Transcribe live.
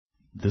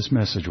This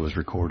message was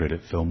recorded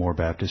at Fillmore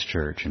Baptist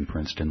Church in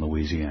Princeton,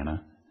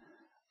 Louisiana.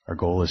 Our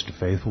goal is to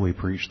faithfully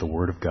preach the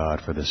Word of God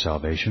for the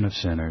salvation of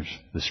sinners,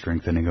 the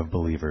strengthening of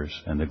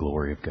believers, and the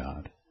glory of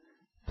God.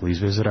 Please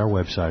visit our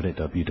website at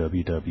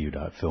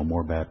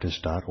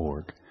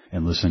www.fillmorebaptist.org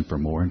and listen for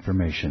more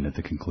information at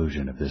the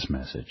conclusion of this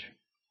message.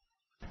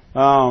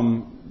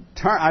 I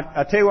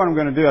tell you what I'm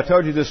going to do. I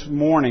told you this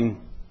morning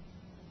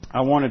I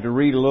wanted to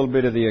read a little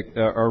bit of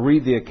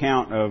read the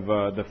account of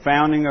the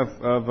founding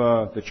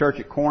of the church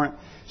at Corinth.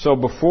 So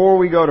before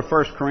we go to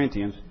 1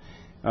 Corinthians,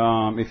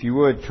 if you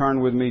would turn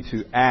with me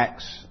to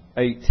Acts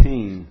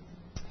 18,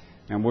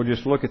 and we'll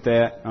just look at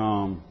that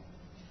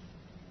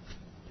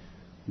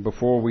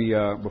before we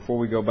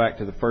go back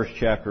to the first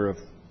chapter of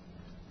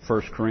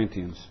 1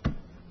 Corinthians.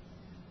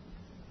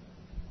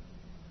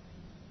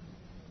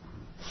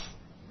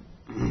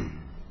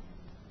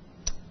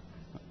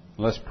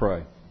 Let's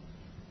pray.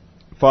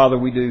 Father,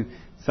 we do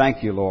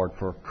thank you, Lord,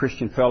 for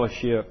Christian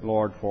fellowship,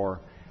 Lord, for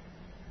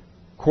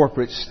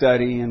corporate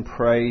study and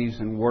praise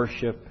and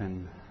worship,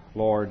 and,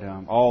 Lord,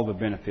 all the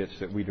benefits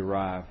that we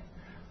derive,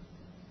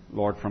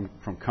 Lord, from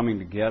coming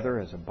together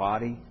as a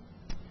body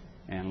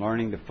and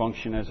learning to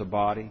function as a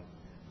body.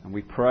 And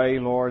we pray,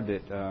 Lord,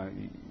 that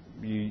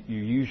you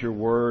use your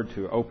word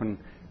to open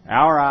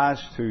our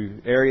eyes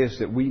to areas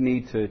that we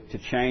need to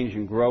change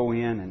and grow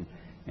in.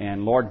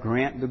 And Lord,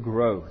 grant the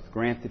growth,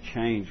 grant the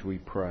change, we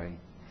pray.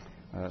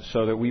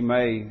 So that we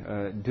may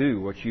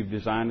do what you've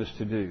designed us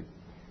to do.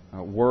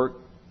 Work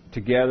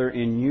together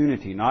in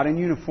unity, not in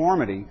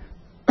uniformity,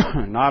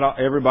 not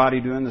everybody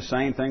doing the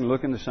same thing,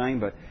 looking the same,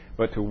 but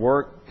to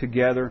work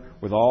together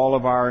with all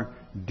of our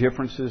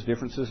differences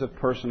of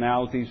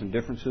personalities and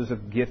differences of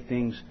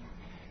giftings,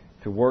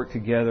 to work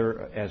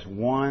together as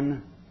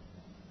one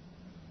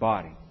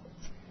body,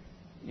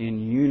 in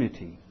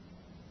unity,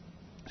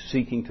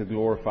 seeking to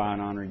glorify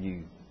and honor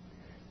you.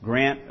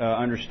 Grant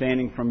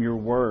understanding from your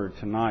word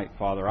tonight,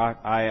 Father.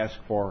 I ask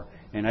for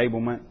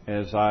enablement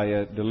as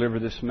I deliver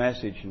this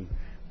message, and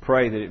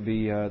pray that it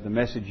be the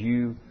message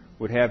you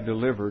would have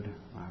delivered.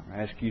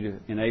 I ask you to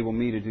enable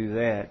me to do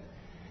that,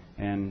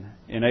 and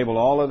enable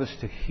all of us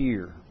to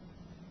hear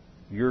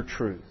your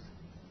truth.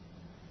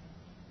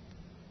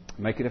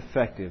 Make it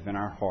effective in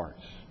our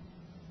hearts.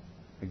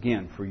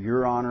 Again, for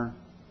your honor,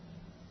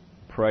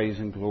 praise,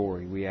 and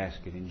glory, we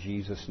ask it in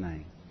Jesus'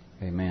 name.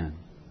 Amen.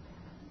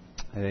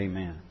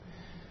 Amen.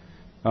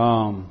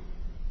 God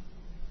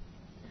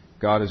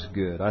is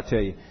good. I tell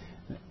you,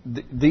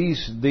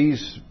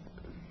 these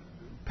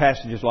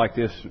passages like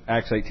this,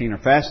 Acts 18, are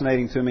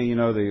fascinating to me. You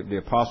know, the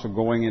apostle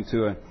going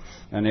into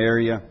an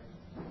area.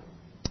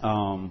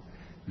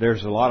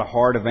 There's a lot of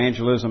hard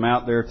evangelism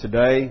out there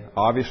today,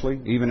 obviously,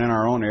 even in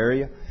our own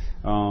area.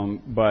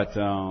 But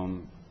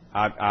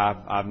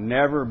I've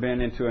never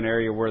been into an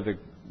area where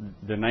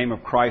the name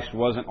of Christ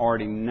wasn't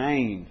already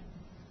named.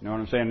 You know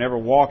what I'm saying? I never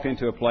walked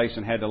into a place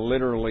and had to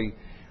literally,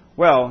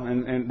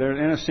 and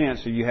in a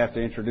sense, you have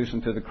to introduce them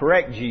to the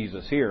correct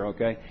Jesus here,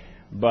 okay?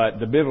 But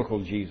the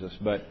biblical Jesus,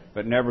 but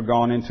never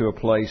gone into a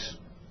place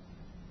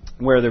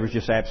where there was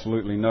just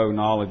absolutely no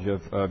knowledge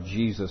of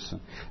Jesus.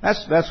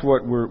 That's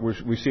what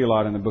we see a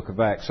lot in the book of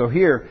Acts. So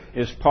here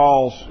is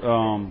Paul's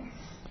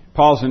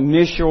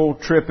initial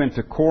trip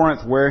into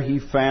Corinth, where he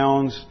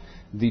founds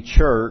the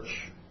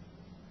church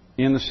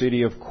in the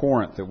city of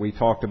Corinth that we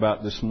talked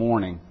about this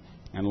morning.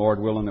 And Lord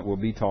willing, that we'll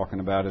be talking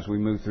about as we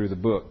move through the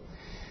book.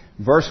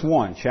 Verse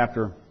 1,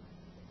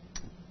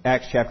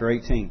 Acts chapter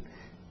 18.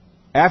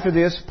 After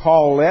this,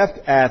 Paul left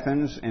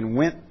Athens and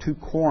went to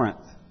Corinth.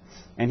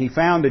 And he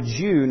found a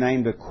Jew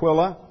named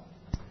Aquila,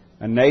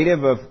 a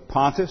native of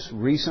Pontus,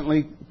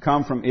 recently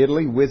come from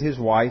Italy, with his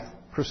wife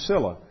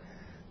Priscilla,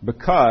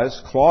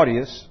 because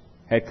Claudius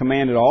had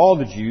commanded all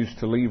the Jews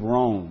to leave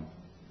Rome.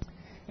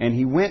 And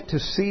he went to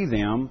see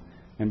them,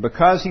 and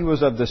because he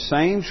was of the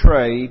same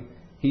trade,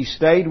 he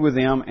stayed with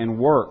them and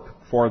worked,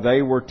 for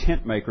they were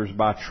tent makers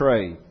by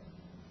trade.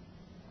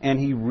 And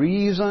he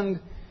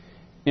reasoned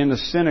in the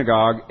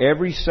synagogue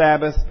every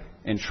Sabbath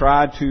and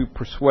tried to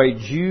persuade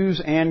Jews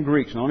and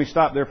Greeks. Now let me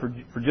stop there for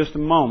just a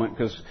moment,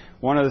 because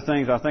one of the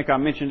things, I think I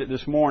mentioned it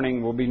this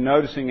morning, we'll be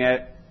noticing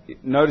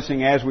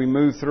as we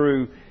move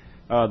through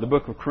the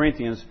book of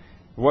Corinthians,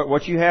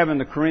 what you have in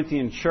the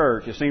Corinthian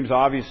church, it seems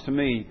obvious to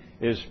me,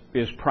 is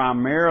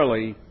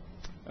primarily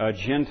a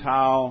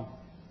Gentile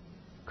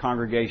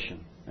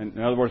congregation.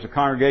 In other words, the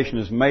congregation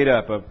is made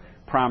up of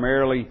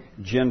primarily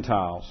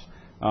Gentiles.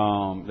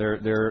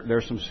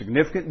 There's some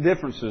significant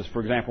differences. For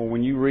example,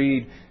 when you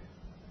read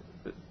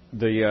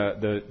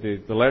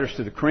the letters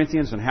to the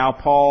Corinthians and how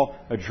Paul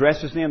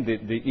addresses them,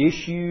 the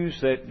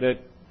issues that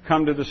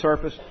come to the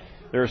surface,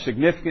 there are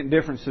significant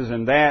differences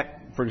in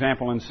that. For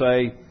example, in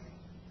say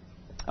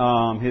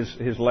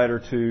his letter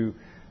to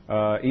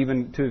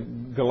even to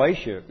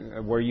Galatia,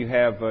 where you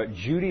have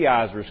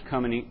Judaizers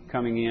coming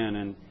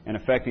in and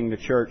affecting the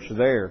church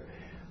there,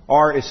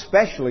 or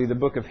especially the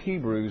book of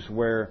Hebrews,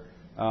 where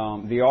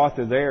the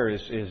author there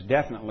is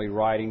definitely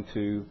writing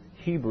to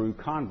Hebrew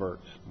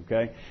converts.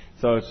 Okay,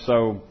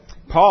 so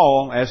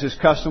Paul, as his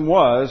custom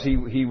was,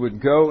 he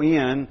would go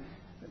in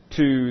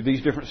to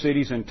these different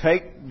cities and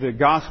take the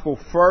gospel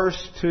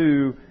first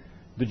to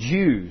the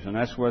Jews. And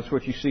that's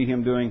what you see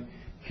him doing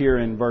here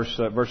in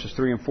verses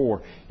 3 and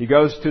 4. He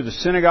goes to the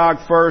synagogue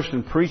first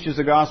and preaches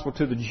the gospel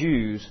to the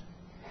Jews,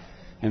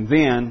 and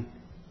then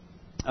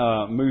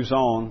moves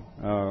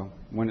on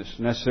when it's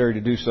necessary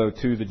to do so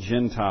to the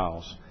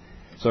Gentiles.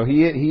 So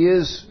he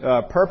is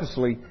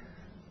purposely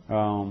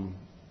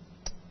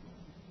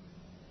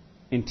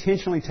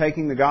intentionally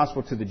taking the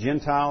gospel to the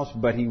Gentiles,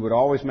 but he would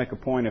always make a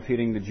point of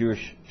hitting the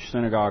Jewish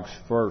synagogues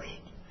first.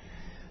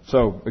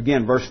 So,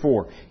 again, verse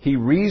 4. He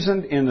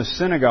reasoned in the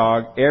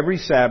synagogue every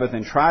Sabbath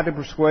and tried to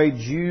persuade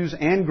Jews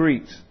and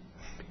Greeks.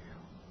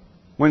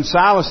 When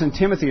Silas and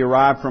Timothy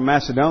arrived from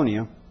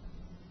Macedonia,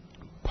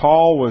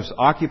 Paul was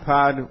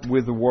occupied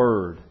with the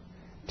Word,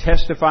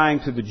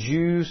 testifying to the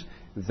Jews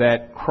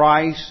that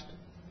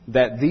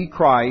the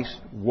Christ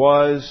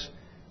was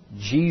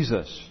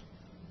Jesus.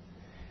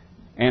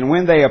 And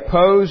when they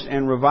opposed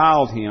and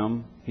reviled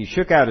him, he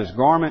shook out his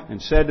garment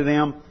and said to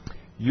them,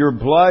 "Your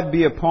blood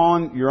be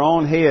upon your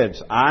own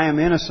heads. I am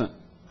innocent.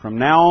 From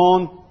now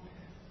on,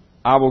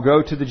 I will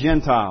go to the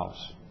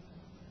Gentiles."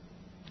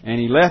 And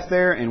he left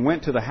there and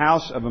went to the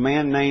house of a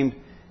man named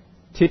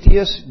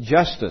Titius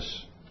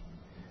Justus,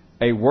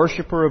 a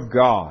worshipper of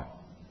God.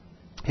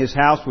 His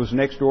house was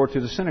next door to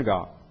the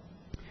synagogue.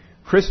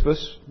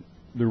 Crispus,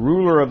 the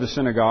ruler of the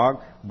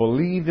synagogue,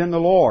 believed in the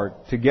Lord,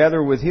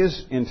 together with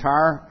his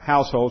entire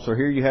household. So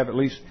here you have at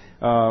least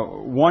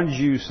one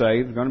Jew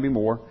saved. There's going to be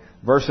more.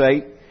 Verse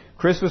 8,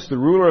 Crispus, the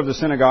ruler of the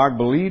synagogue,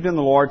 believed in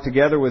the Lord,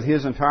 together with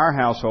his entire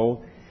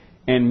household.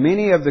 And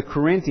many of the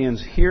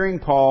Corinthians, hearing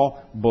Paul,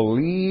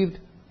 believed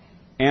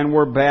and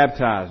were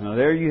baptized. Now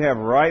there you have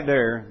right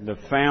there the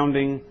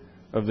founding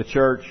of the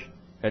church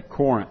at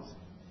Corinth.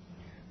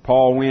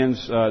 Paul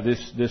wins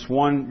this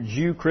one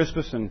Jew,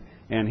 Crispus,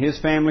 and his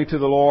family to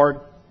the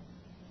Lord.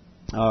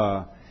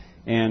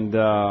 And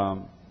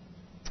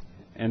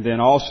then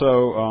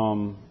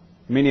also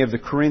many of the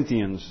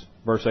Corinthians,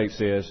 verse 8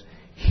 says,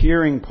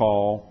 hearing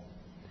Paul,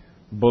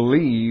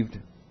 believed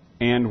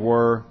and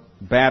were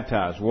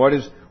baptized. What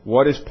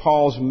is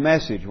Paul's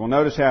message? Well,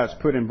 notice how it's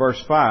put in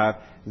verse 5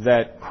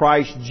 that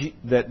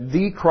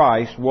the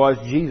Christ was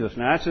Jesus.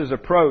 Now that's his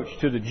approach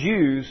to the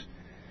Jews,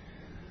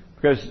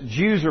 because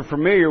Jews are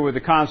familiar with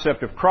the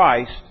concept of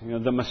Christ,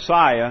 the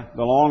Messiah,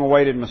 the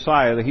long-awaited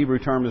Messiah. The Hebrew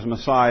term is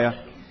Messiah.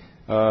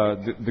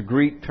 The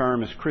Greek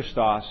term is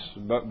Christos.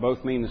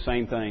 Both mean the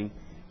same thing.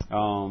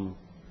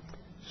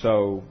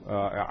 So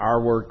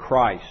our word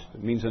Christ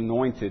means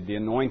anointed, the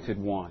anointed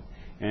one.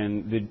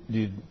 And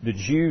the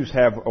Jews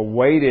have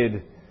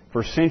awaited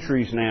for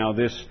centuries now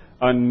this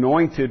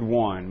anointed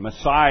one,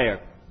 Messiah,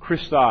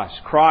 Christos,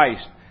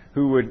 Christ,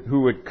 who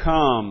would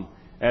come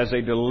as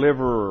a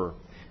deliverer.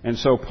 And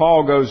so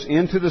Paul goes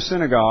into the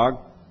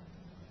synagogue,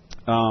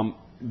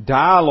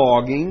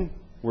 dialoguing,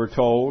 we're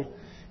told,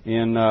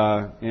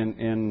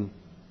 in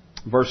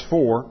verse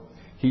 4.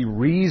 He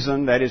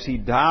reasoned, that is, he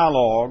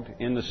dialogued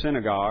in the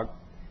synagogue,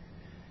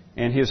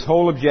 and his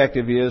whole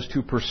objective is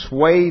to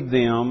persuade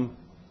them,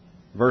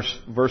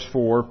 verse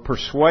 4,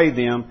 persuade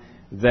them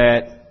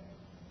that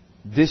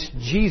this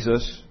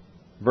Jesus,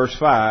 verse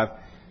 5,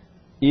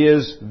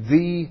 is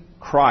the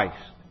Christ.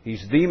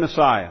 He's the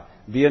Messiah,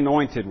 the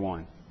anointed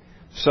one.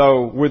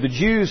 So with the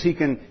Jews, he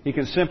can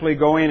simply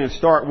go in and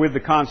start with the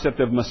concept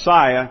of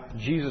Messiah.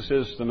 Jesus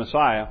is the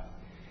Messiah.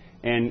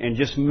 And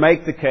just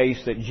make the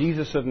case that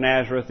Jesus of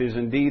Nazareth is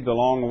indeed the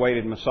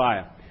long-awaited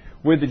Messiah.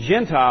 With the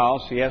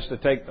Gentiles, he has to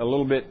take a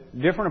little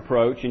bit different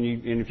approach. And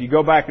if you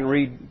go back and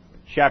read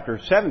chapter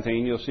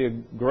 17, you'll see a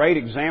great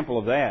example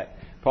of that.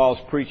 Paul's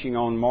preaching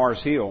on Mars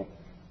Hill.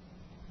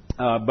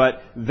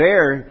 But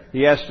there,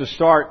 he has to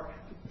start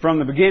from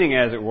the beginning,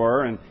 as it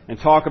were, and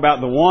talk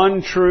about the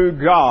one true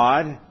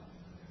God.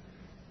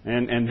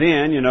 And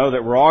then,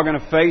 that we're all going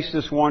to face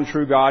this one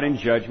true God in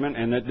judgment,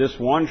 and that this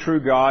one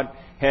true God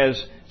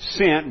has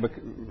sent,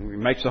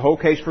 makes the whole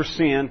case for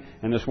sin,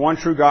 and this one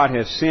true God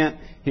has sent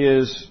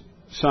His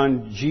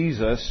Son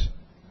Jesus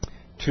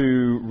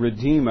to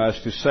redeem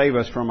us, to save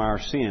us from our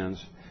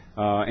sins,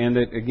 and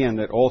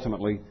that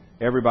ultimately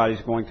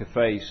everybody's going to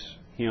face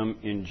Him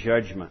in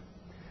judgment.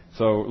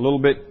 So a little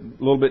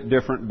bit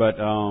different, but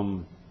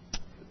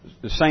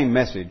the same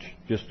message,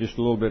 just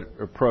a little bit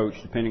approach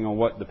depending on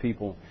what the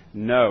people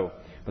know.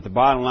 But the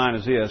bottom line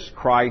is this: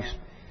 Christ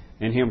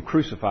and Him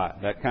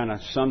crucified. That kind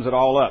of sums it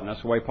all up. And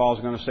that's the way Paul's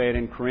going to say it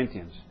in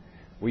Corinthians.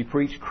 We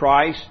preach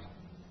Christ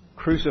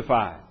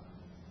crucified.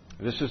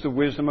 This is the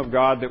wisdom of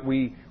God that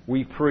we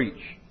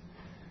preach.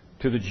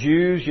 To the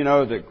Jews,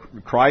 that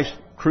Christ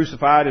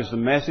crucified is the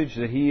message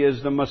that He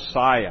is the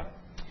Messiah.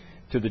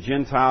 To the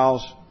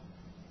Gentiles,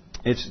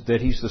 it's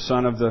that He's the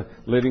Son of the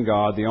living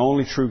God, the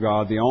only true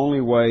God, the only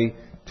way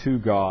to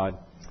God.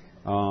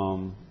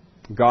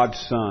 God's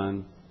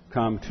Son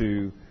come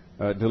to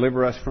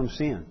deliver us from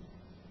sin.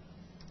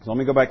 So let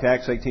me go back to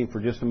Acts 18 for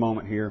just a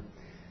moment here.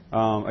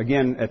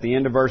 Again, at the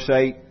end of verse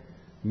 8,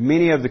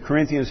 many of the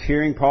Corinthians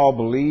hearing Paul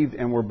believed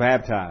and were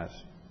baptized.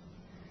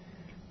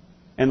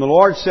 And the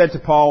Lord said to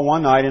Paul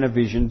one night in a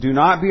vision, "Do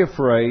not be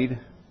afraid,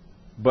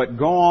 but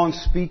go on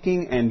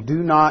speaking and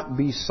do not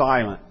be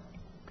silent.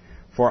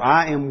 For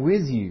I am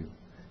with you,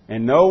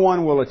 and no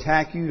one will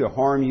attack you to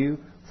harm you,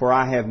 for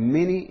I have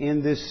many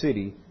in this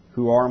city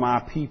who are my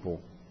people."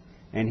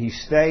 And he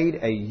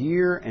stayed 1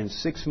 year and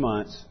 6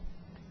 months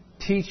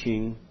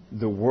teaching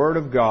the Word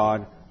of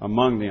God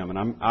among them.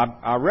 And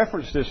I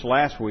referenced this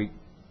last week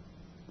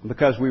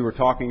because we were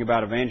talking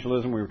about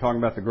evangelism. We were talking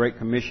about the Great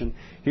Commission.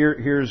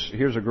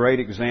 Here's a great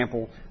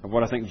example of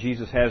what I think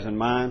Jesus has in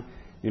mind.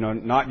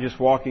 Not just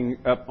walking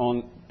up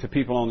to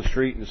people on the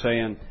street and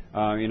saying,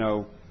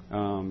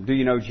 do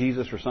you know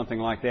Jesus or something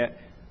like that.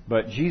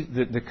 But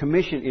the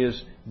commission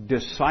is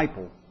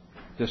disciple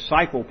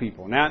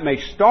people. Now it may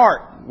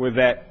start with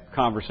that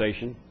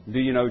conversation. Do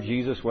you know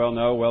Jesus? Well,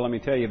 no. Well, let me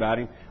tell you about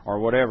Him, or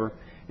whatever.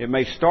 It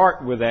may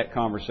start with that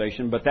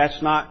conversation, but that's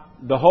not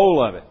the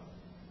whole of it.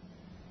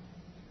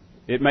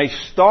 It may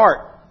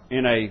start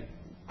in a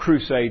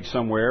crusade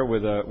somewhere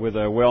with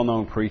a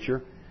well-known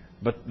preacher,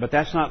 but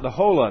that's not the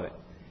whole of it.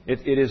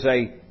 It is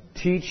a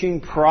teaching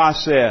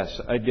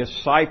process, a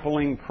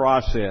discipling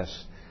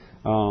process.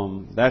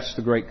 That's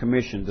the Great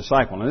Commission,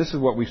 disciple. Now, this is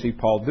what we see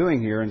Paul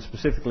doing here, and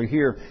specifically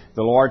here,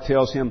 the Lord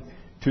tells him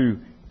to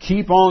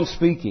keep on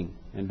speaking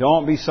and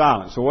don't be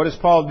silent. So what does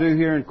Paul do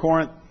here in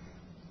Corinth?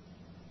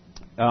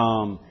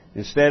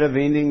 Instead of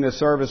ending the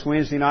service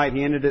Wednesday night,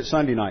 he ended it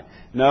Sunday night.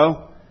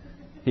 No,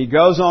 he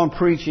goes on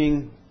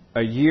preaching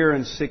 1 year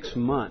and 6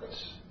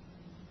 months.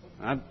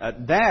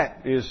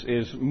 That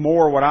is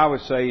more what I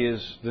would say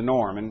is the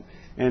norm.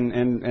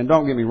 And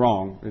don't get me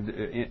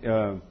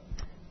wrong,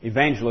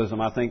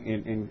 evangelism I think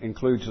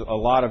includes a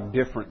lot of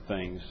different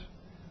things,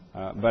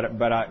 but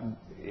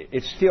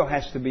it still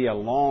has to be a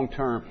long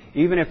term.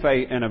 Even if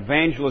an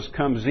evangelist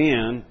comes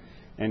in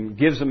and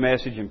gives a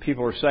message and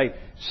people are saved,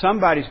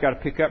 somebody's got to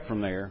pick up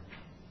from there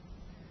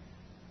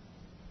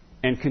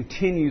and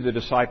continue the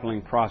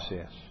discipling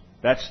process.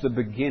 That's the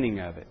beginning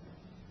of it.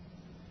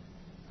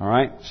 All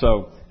right?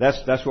 So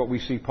that's what we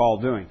see Paul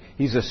doing.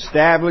 He's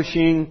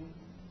establishing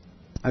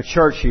a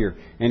church here,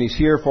 and he's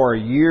here for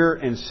 1 year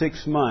and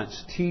 6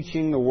 months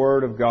teaching the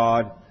Word of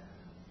God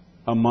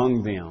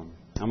among them.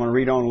 I'm going to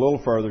read on a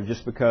little further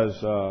just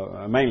because,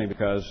 mainly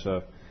because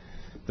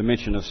the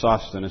mention of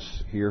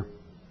Sosthenes here.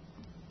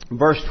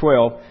 Verse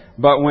 12,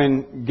 "But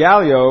when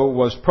Gallio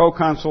was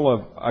proconsul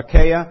of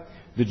Achaia,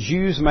 the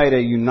Jews made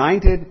a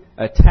united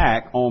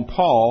attack on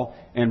Paul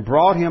and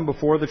brought him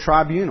before the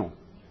tribunal,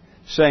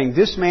 saying,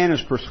 'This man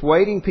is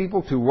persuading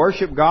people to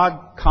worship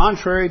God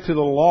contrary to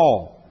the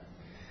law.'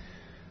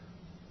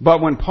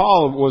 But when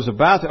Paul was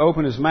about to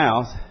open his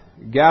mouth,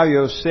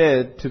 Gallio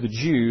said to the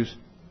Jews,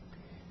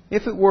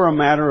 'If it were a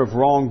matter of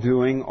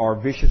wrongdoing or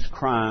vicious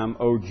crime,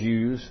 O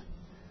Jews,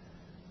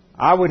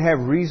 I would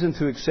have reason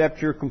to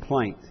accept your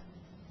complaint.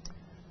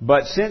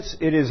 But since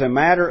it is a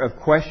matter of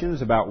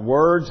questions about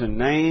words and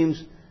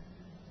names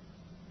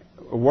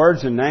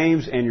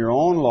and your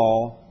own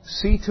law,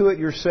 see to it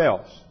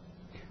yourselves.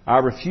 I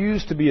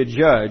refuse to be a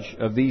judge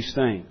of these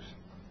things.'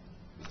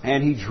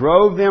 And he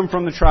drove them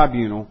from the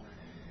tribunal,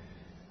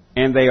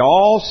 and they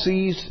all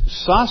seized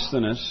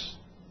Sosthenes,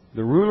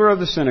 the ruler of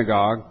the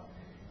synagogue,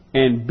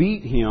 and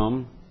beat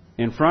him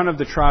in front of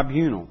the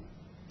tribunal.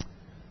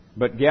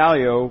 But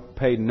Gallio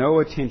paid no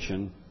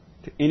attention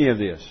to any of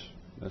this."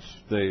 That's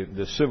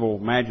the civil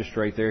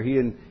magistrate there. He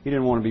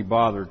didn't want to be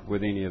bothered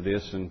with any of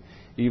this, and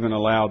even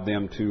allowed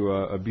them to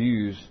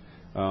abuse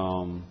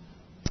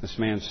this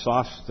man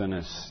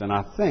Sosthenes. And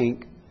I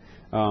think,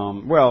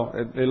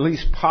 at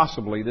least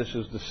possibly, this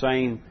is the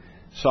same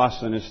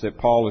Sosthenes that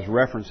Paul is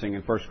referencing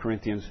in 1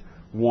 Corinthians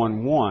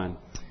 1:1,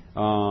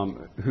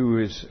 who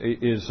is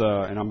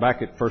and I'm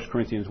back at 1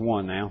 Corinthians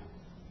 1 now.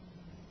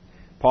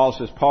 Paul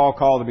says, "Paul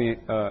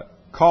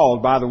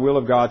called by the will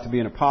of God to be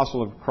an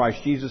apostle of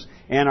Christ Jesus,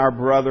 and our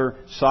brother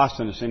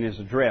Sosthenes," in his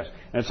address.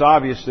 And it's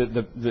obvious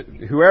that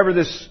whoever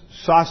this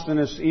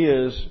Sosthenes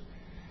is,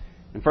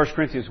 in 1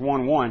 Corinthians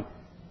 1:1,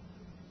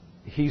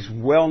 he's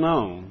well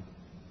known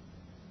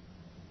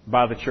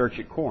by the church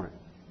at Corinth.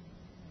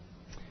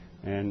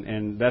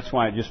 And that's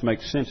why it just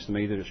makes sense to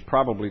me that it's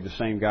probably the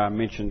same guy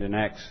mentioned in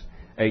Acts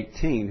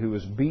 18 who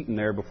was beaten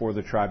there before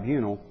the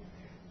tribunal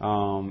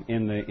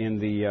in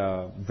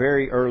the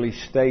very early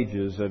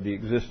stages of the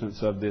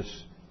existence of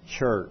this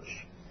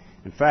church.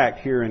 In fact,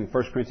 here in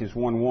 1 Corinthians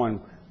 1:1,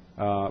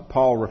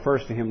 Paul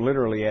refers to him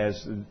literally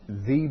as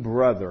the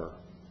brother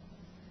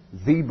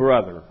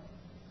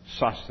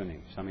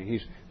Sosthenes. I mean,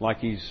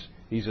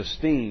 he's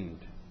esteemed,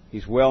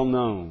 he's well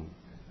known,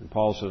 and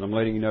Paul says, "I'm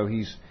letting you know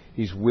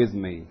he's with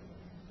me."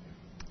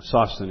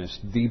 Sosthenes,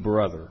 the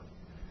brother.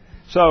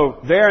 So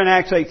there in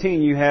Acts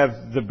 18, you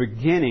have the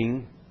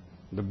beginning,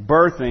 the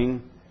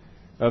birthing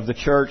of the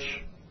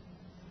church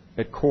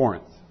at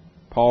Corinth.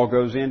 Paul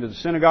goes into the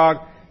synagogue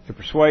to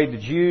persuade the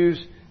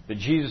Jews that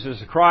Jesus is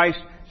the Christ.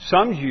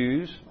 Some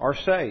Jews are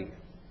saved,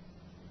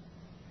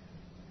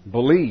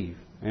 believe,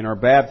 and are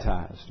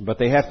baptized. But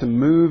they have to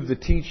move the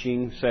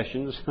teaching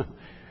sessions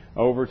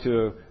over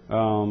to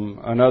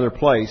another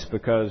place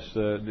because,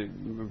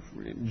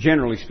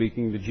 generally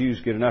speaking, the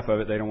Jews get enough of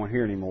it, they don't want to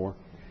hear anymore.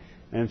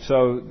 And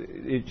so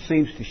it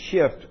seems to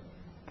shift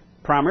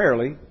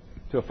primarily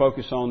to a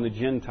focus on the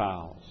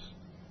Gentiles.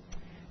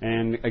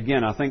 And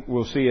again, I think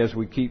we'll see as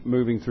we keep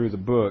moving through the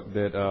book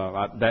that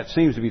that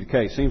seems to be the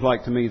case. Seems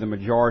like to me the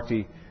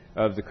majority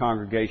of the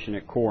congregation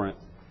at Corinth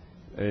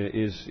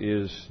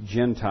is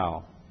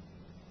Gentile.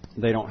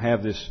 They don't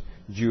have this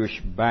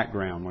Jewish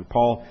background. When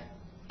Paul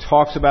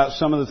talks about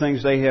some of the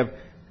things they have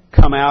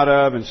come out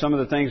of and some of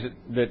the things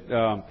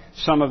that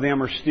some of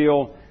them are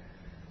still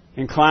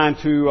inclined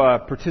to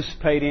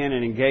participate in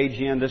and engage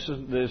in,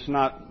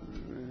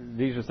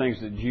 these are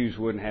things that Jews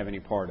wouldn't have any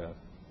part of,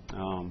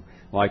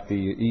 like the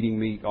eating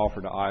meat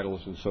offered to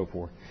idols and so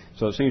forth.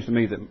 So it seems to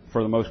me that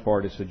for the most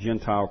part it's a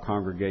Gentile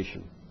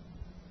congregation.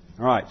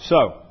 All right,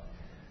 so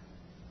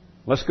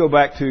let's go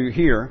back to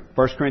here,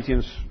 1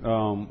 Corinthians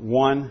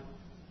 1,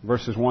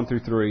 verses 1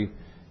 through 3,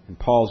 in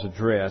Paul's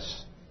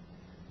address.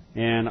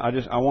 And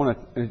I want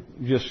to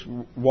just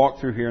walk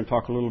through here and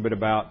talk a little bit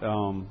about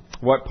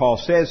what Paul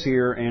says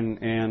here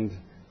and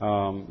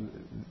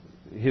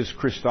his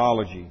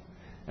Christology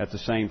at the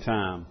same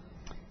time,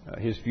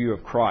 his view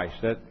of Christ.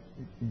 That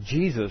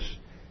Jesus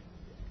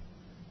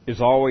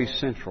is always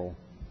central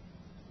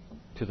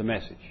to the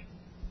message.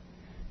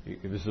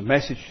 It was the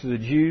message to the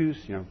Jews,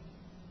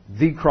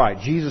 the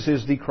Christ. Jesus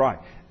is the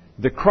Christ.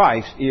 The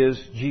Christ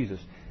is Jesus.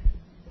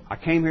 I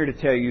came here to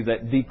tell you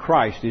that the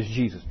Christ is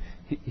Jesus.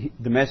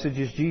 The message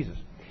is Jesus.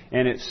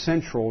 And it's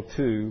central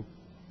to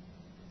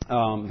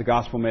the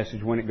gospel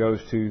message when it goes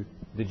to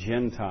the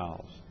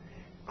Gentiles.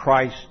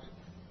 Christ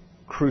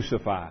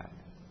crucified.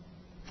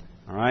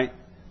 All right?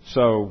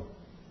 So,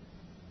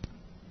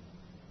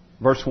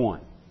 verse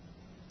 1.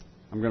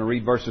 I'm going to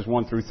read verses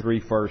 1 through 3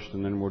 first,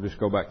 and then we'll just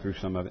go back through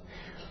some of it.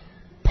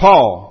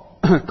 Paul,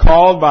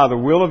 called by the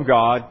will of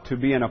God to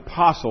be an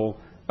apostle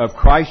of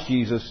Christ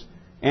Jesus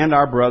and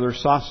our brother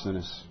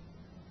Sosthenes,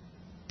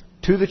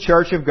 to the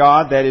church of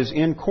God that is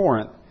in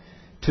Corinth,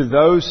 to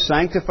those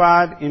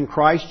sanctified in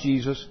Christ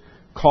Jesus,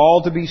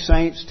 called to be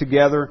saints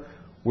together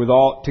with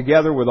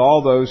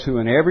all those who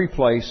in every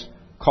place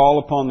call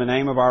upon the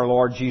name of our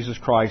Lord Jesus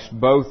Christ,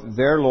 both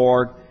their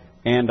Lord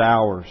and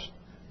ours.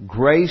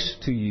 Grace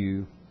to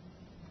you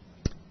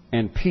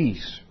and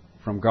peace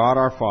from God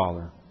our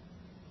Father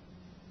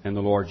and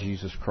the Lord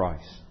Jesus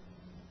Christ.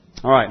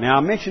 All right, now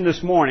I mentioned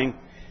this morning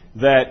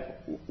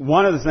that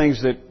one of the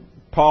things that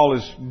Paul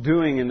is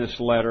doing in this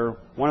letter,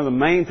 one of the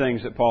main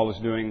things that Paul is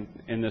doing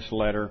in this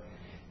letter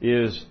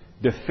is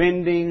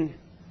defending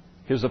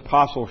his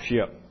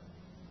apostleship.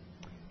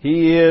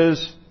 He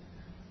is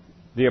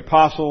the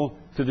apostle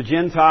to the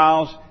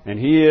Gentiles, and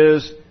he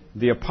is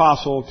the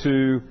apostle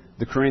to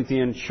the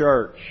Corinthian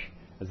church.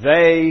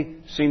 They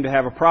seem to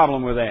have a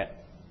problem with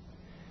that.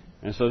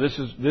 And so this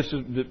is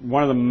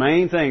one of the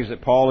main things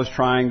that Paul is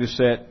trying to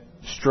set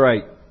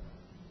straight.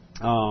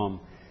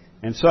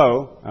 And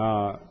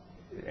so,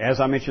 as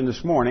I mentioned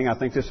this morning, I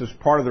think this is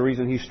part of the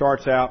reason he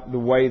starts out the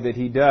way that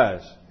he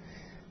does.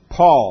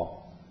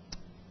 Paul,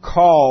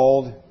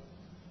 called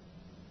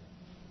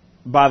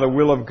by the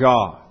will of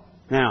God.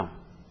 Now,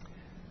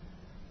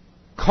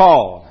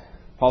 called.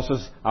 Paul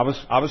says, I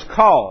was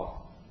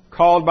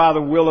called by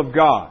the will of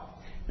God.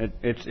 And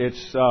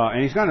he's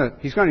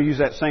going to use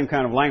that same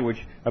kind of language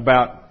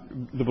about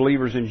the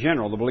believers in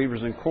general, the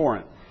believers in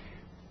Corinth.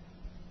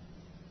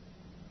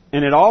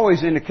 And it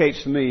always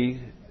indicates to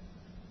me,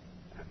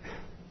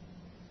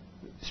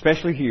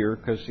 especially here,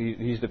 because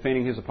he's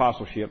defending his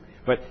apostleship,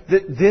 but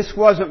this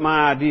wasn't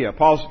my idea.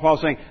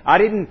 Paul's saying, I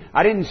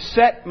didn't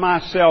set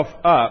myself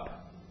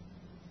up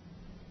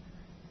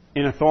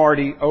in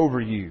authority over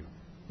you.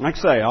 Like I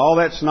say, all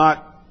that's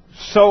not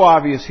so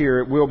obvious here.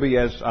 It will be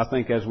as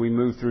we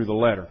move through the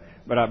letter.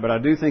 But I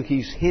do think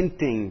he's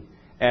hinting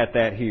at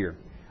that here.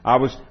 I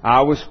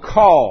was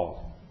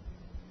called.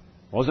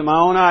 It wasn't my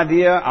own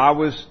idea. I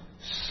was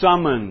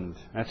summoned.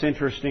 That's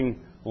interesting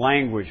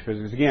language,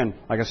 because again,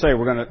 like I say,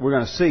 we're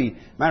going to see.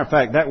 Matter of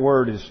fact, that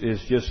word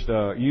is just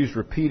used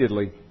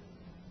repeatedly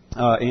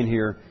in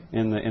here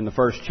in the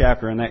first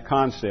chapter in that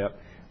concept.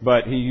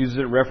 But he uses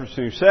it in reference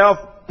to himself,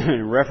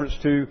 in reference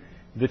to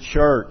the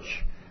church,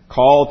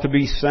 called to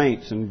be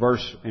saints in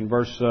verse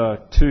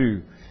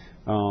 2,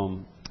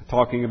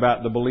 talking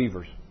about the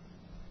believers.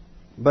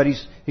 But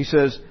he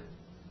says,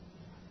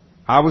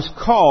 I was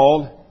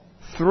called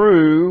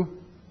through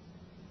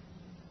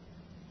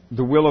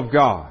the will of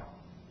God.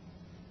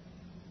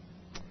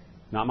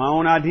 Not my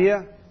own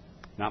idea,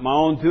 not my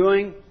own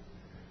doing.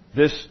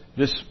 This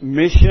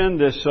mission,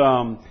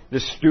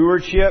 this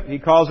stewardship, he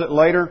calls it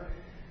later,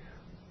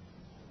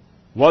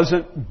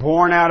 wasn't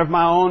born out of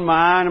my own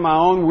mind and my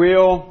own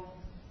will.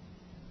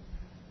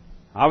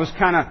 I was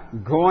kind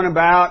of going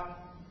about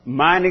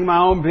minding my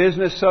own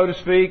business, so to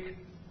speak,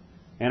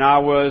 and I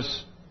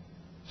was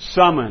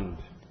summoned,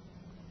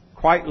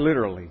 quite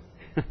literally.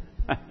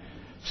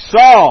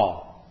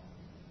 Saul!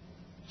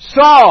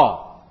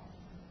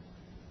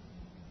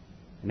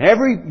 And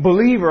every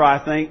believer, I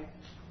think,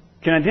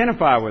 can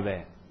identify with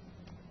that.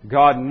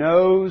 God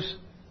knows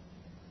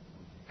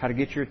how to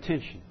get your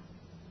attention.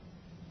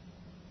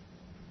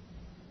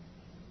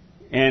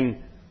 And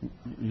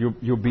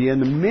you'll be in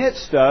the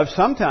midst of,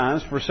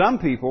 sometimes for some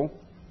people,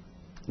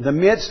 the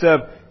midst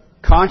of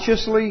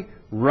consciously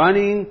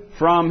running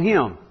from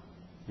Him.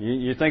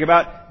 You think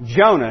about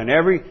Jonah, and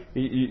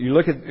you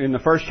look at in the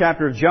first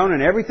chapter of Jonah,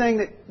 and everything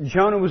that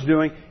Jonah was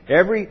doing,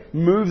 every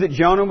move that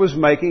Jonah was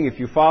making, if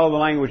you follow the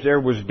language there,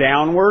 was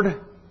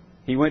downward.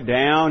 He went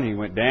down, he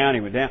went down,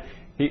 he went down.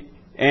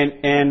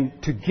 And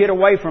to get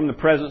away from the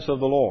presence of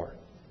the Lord.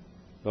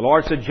 The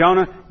Lord said,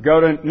 Jonah,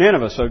 go to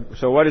Nineveh.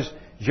 So what does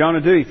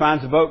Jonah do? He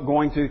finds a boat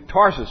going to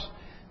Tarsus,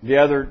 the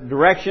other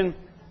direction,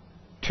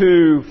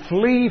 to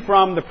flee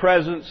from the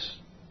presence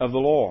of the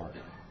Lord.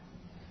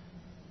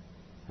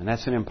 And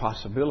that's an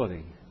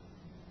impossibility.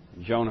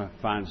 Jonah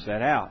finds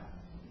that out.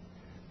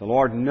 The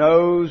Lord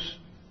knows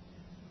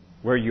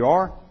where you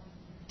are,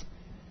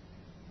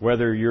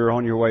 whether you're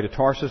on your way to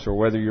Tarsus or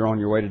whether you're on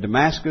your way to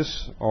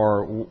Damascus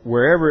or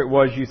wherever it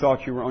was you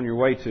thought you were on your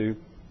way to.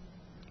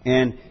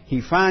 And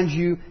He finds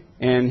you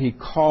and He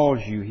calls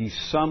you. He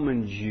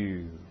summons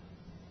you.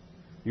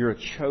 You're a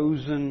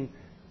chosen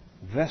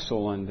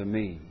vessel unto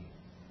Me.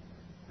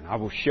 And I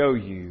will show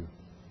you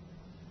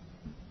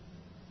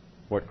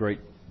what great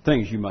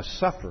things you must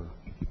suffer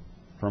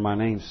for My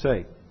name's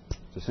sake.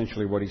 It's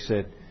essentially what He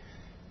said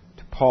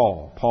to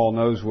Paul. Paul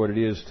knows what it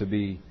is to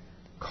be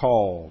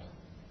called,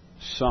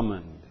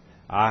 summoned.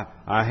 I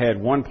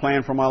had one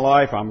plan for my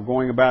life. I'm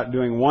going about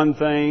doing one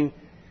thing.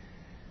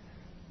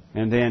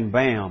 And then,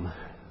 bam,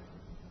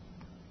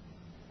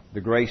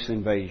 the grace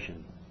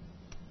invasion.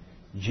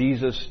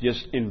 Jesus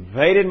just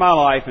invaded my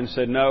life and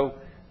said, no,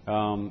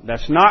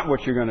 that's not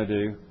what you're going to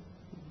do.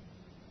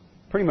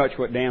 Pretty much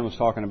what Dan was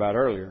talking about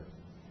earlier.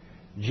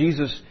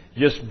 Jesus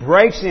just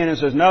breaks in and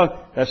says, no,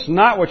 that's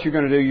not what you're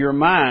going to do. You're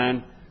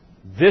mine.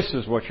 This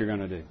is what you're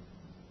going to do.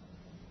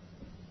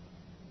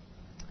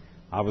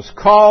 I was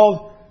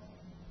called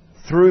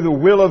through the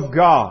will of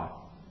God.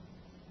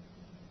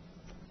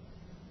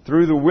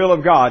 Through the will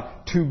of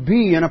God to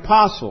be an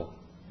apostle.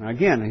 Now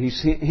again,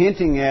 he's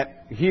hinting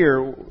at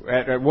here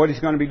at what he's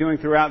going to be doing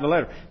throughout the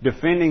letter.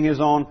 Defending his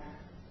own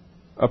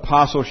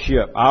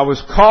apostleship. I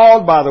was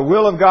called by the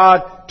will of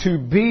God to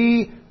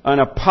be an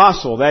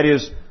apostle. That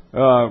is,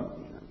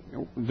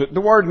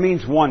 the word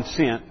means one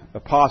sent,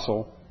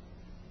 apostle,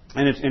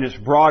 in its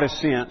broadest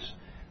sense.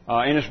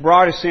 In its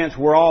broadest sense,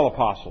 we're all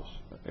apostles.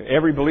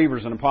 Every believer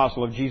is an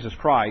apostle of Jesus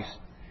Christ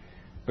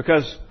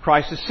because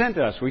Christ has sent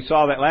us. We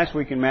saw that last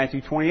week in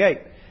Matthew 28.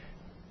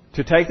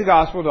 To take the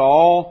gospel to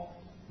all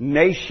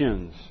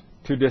nations,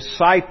 to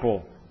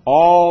disciple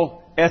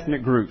all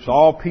ethnic groups,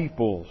 all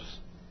peoples.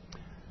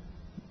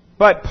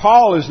 But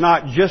Paul is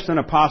not just an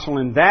apostle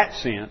in that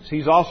sense.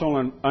 He's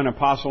also an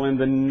apostle in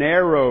the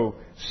narrow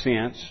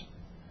sense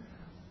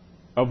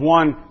of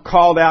one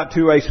called out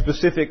to a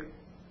specific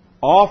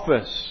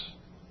office.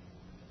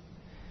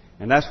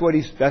 And that's what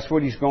he's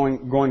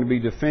going to be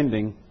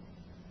defending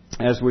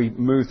as we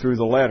move through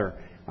the letter.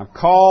 I'm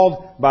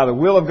called by the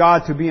will of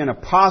God to be an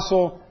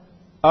apostle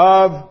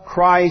of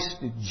Christ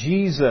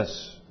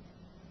Jesus.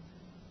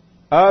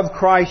 Of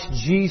Christ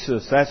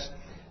Jesus. That's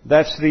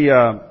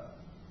the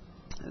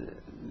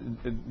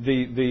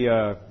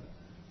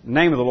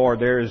name of the Lord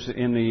there is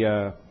in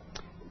the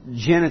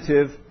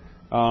genitive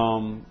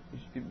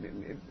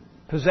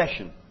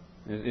possession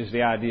is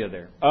the idea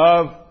there.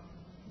 Of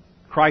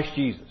Christ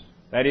Jesus.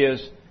 That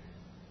is,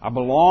 I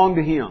belong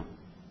to Him.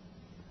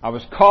 I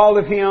was called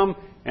of Him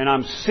and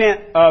I'm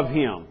sent of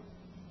Him.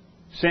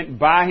 Sent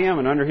by Him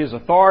and under His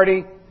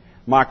authority.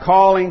 My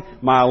calling,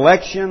 my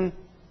election,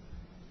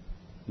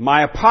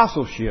 my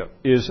apostleship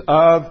is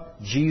of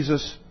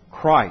Jesus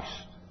Christ.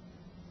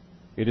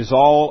 It is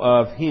all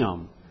of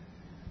Him.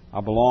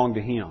 I belong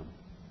to Him.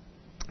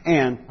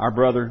 And our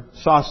brother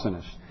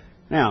Sosthenes.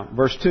 Now,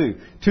 verse 2.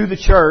 To the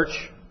church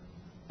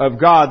of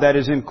God that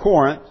is in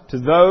Corinth, to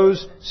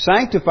those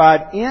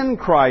sanctified in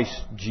Christ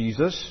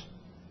Jesus,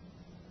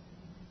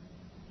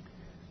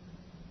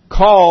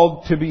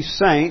 called to be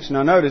saints.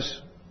 Now notice,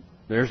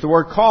 there's the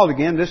word called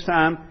again. This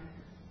time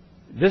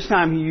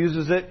he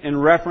uses it in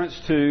reference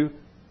to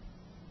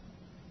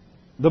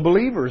the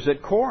believers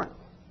at Corinth.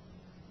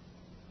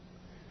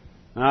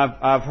 Now,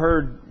 I've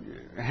heard,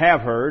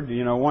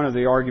 one of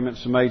the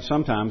arguments made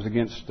sometimes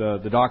against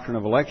the doctrine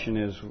of election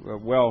is,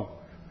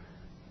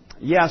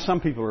 some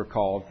people are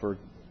called for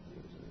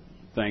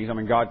things. I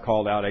mean, God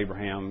called out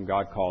Abraham,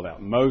 God called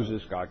out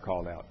Moses, God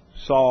called out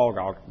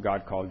Saul,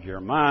 God called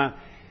Jeremiah.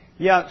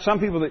 Yeah, some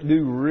people that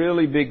do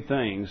really big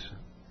things,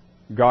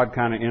 God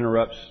kind of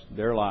interrupts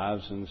their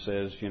lives and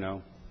says,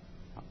 I'm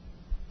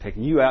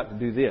taking you out to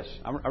do this.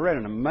 I read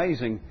an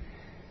amazing,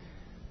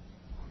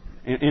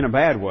 in a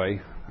bad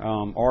way,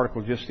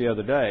 article just the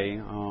other day.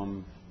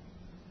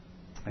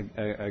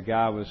 A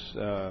guy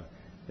was...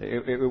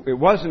 It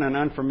wasn't an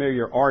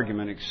unfamiliar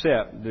argument,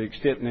 except the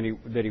extent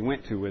that he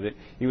went to with it.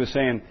 He was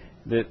saying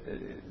that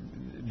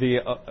the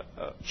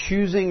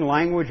choosing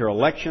language or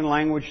election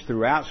language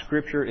throughout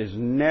Scripture is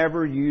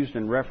never used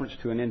in reference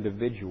to an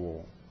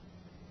individual.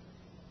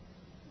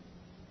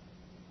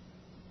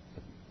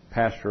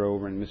 pastor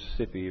over in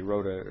Mississippi. He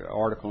wrote an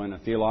article in a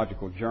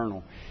theological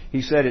journal.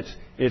 He said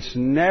it's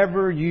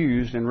never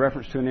used in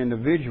reference to an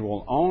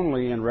individual,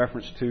 only in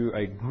reference to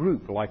a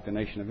group like the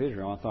nation of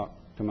Israel. I thought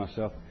to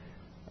myself,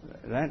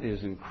 that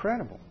is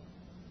incredible.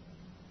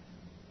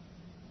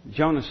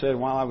 Jonah said,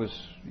 while I was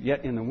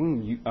yet in the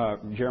womb,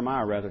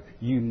 Jeremiah rather,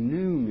 you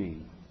knew me.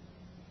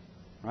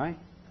 Right?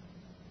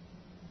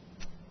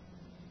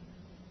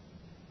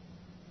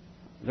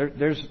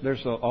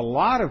 There's a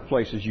lot of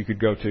places you could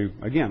go to.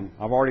 Again,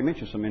 I've already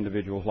mentioned some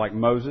individuals like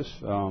Moses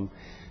and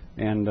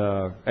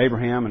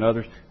Abraham and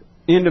others.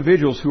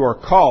 Individuals who are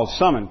called,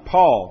 summoned.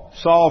 Paul,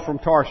 Saul from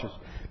Tarsus,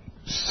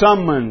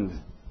 summoned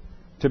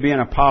to be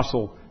an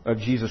apostle of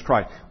Jesus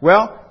Christ.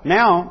 Well,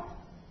 now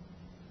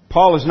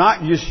Paul is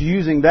not just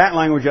using that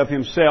language of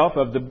himself,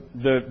 of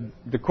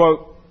the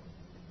quote,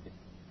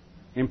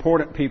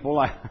 important people,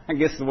 I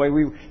guess the way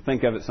we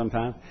think of it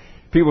sometimes.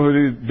 People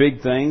who do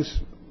big things,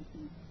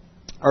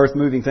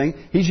 earth-moving things.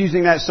 He's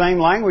using that same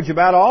language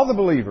about all the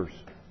believers.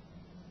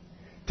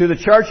 To the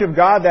church of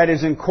God that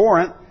is in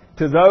Corinth,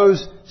 to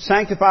those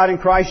sanctified in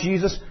Christ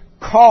Jesus,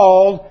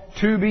 called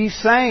to be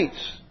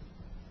saints.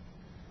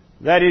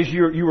 That is,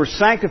 you were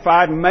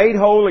sanctified, made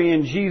holy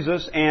in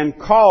Jesus, and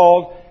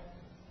called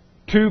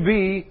to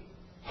be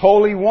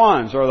holy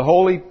ones, or the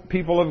holy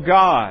people of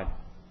God.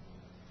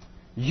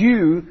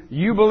 You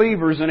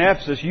believers in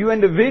Ephesus, you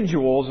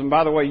individuals, and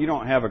by the way, you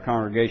don't have a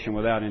congregation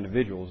without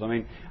individuals. I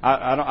mean,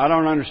 I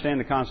don't understand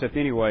the concept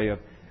anyway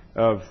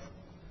of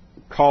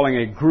calling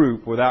a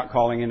group without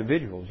calling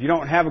individuals. You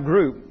don't have a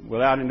group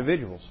without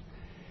individuals.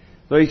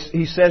 So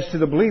he says to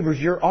the believers,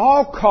 you're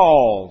all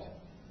called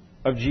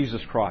of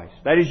Jesus Christ.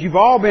 That is, you've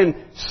all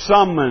been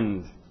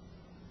summoned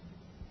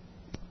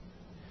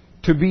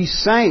to be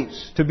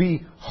saints, to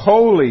be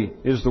holy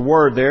is the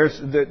word there.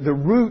 The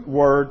root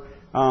word.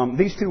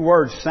 These two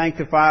words,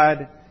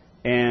 sanctified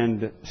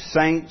and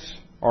saints,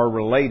 are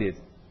related.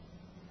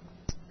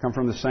 Come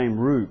from the same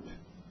root.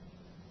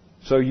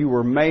 So you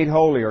were made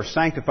holy or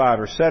sanctified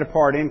or set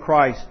apart in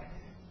Christ,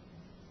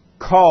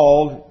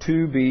 called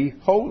to be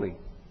holy,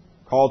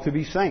 called to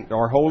be saints,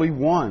 or holy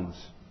ones.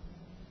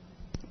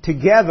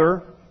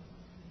 Together,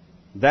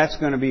 that's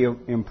going to be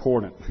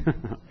important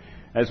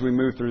as we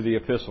move through the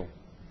epistle.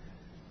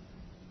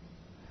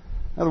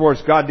 In other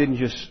words, God didn't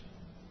just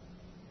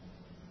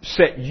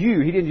set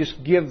you. He didn't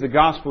just give the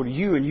gospel to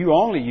you and you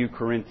only, you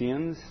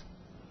Corinthians.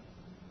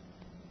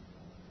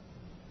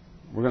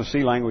 We're going to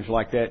see language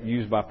like that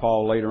used by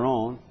Paul later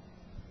on.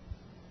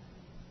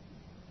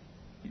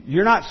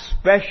 You're not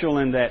special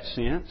in that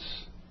sense.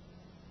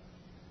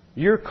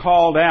 You're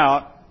called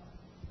out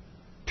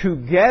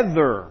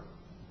together.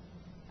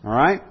 All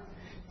right?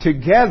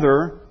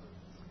 Together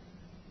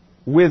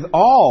with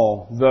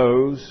all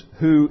those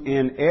who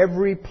in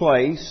every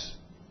place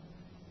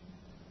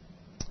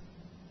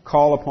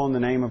call upon the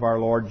name of our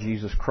Lord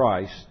Jesus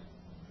Christ,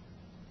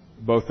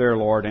 both their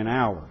Lord and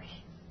ours.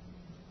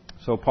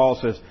 So Paul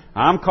says,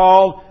 I'm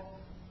called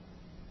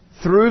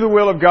through the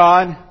will of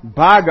God,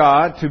 by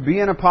God, to be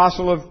an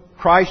apostle of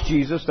Christ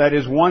Jesus, that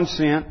is one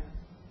sent.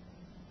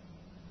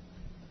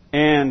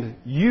 And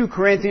you,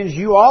 Corinthians,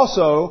 you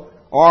also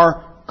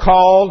are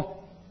called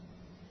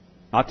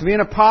not to be an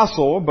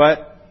apostle,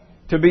 but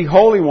to be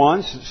holy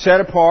ones,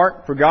 set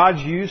apart for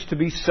God's use, to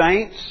be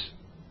saints.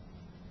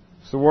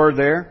 That's the word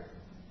there.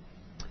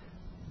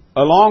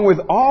 Along with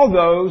all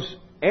those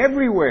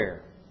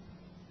everywhere.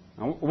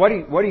 Now,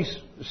 what he's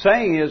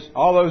saying is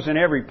all those in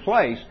every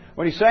place.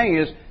 What he's saying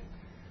is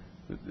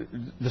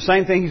the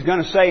same thing he's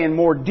going to say in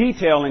more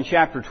detail in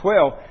chapter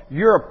 12.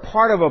 You're a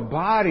part of a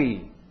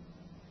body.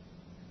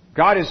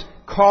 God has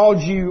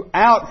called you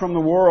out from the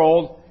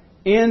world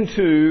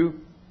into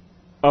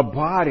a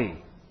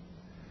body.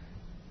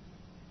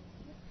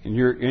 And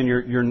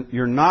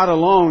you're not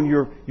alone.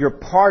 You're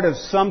part of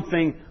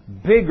something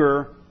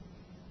bigger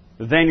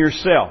than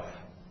yourself.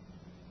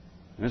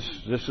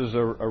 This is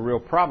a real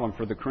problem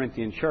for the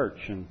Corinthian church,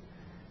 and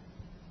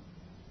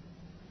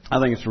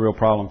I think it's a real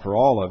problem for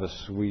all of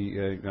us. We,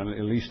 at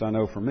least I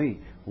know for me,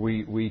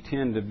 we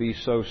tend to be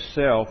so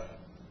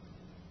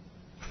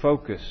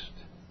self-focused,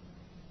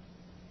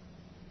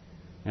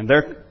 and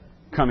they're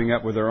coming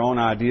up with their own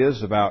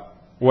ideas about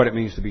what it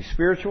means to be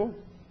spiritual,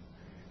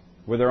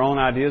 with their own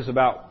ideas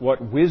about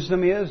what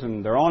wisdom is,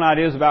 and their own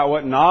ideas about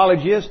what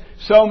knowledge is.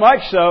 So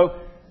much so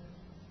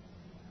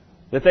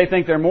that they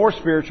think they're more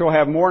spiritual,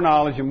 have more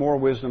knowledge and more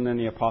wisdom than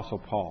the Apostle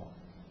Paul.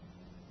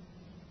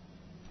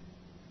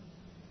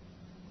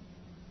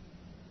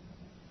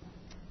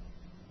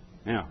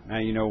 Now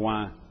you know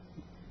why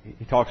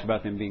he talks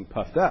about them being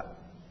puffed up.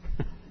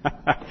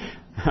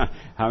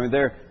 I mean,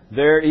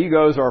 their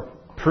egos are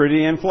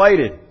pretty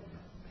inflated.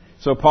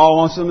 So Paul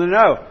wants them to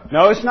know,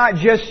 no, it's not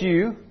just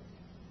you.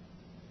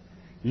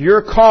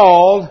 You're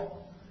called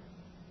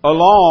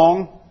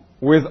along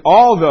with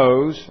all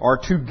those, or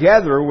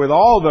together with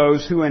all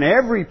those who in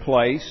every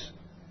place,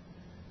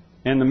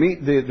 and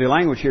the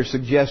language here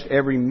suggests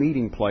every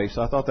meeting place.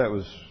 I thought that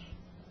was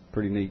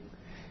pretty neat.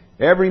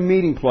 Every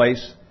meeting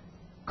place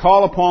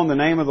call upon the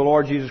name of the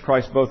Lord Jesus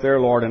Christ, both their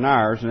Lord and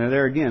ours. And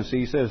there again, see,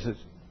 he says it's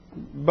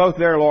both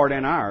their Lord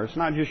and ours. It's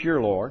not just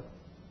your Lord.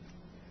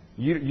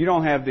 You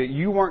don't have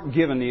you weren't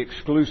given the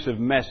exclusive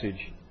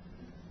message.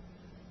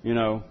 You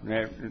know,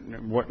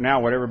 now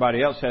what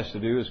everybody else has to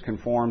do is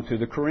conform to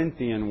the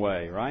Corinthian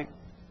way, right?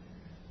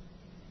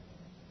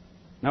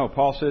 No,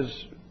 Paul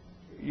says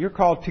you're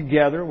called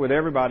together with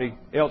everybody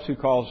else who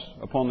calls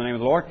upon the name of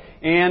the Lord.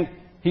 And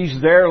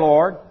He's their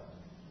Lord,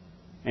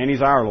 and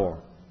He's our Lord.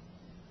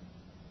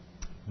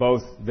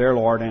 Both their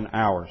Lord and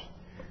ours.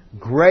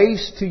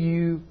 Grace to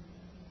you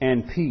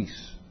and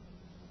peace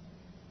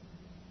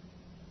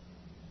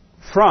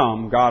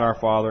from God our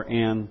Father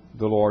and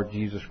the Lord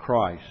Jesus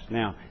Christ.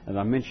 Now, as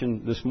I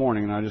mentioned this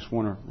morning, and I just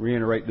want to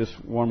reiterate this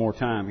one more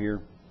time here,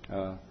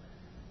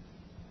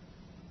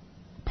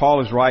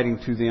 Paul is writing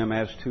to them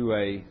as to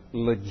a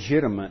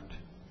legitimate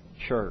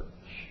church.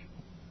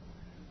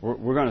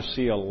 We're going to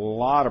see a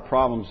lot of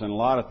problems and a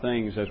lot of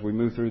things as we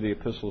move through the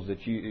epistles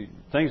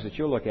things that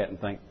you'll look at and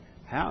think,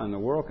 how in the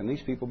world can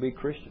these people be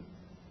Christian?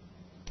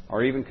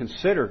 Or even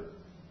considered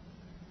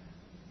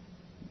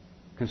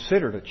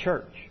a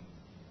church.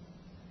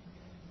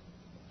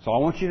 So I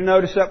want you to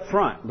notice up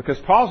front, because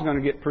Paul's going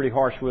to get pretty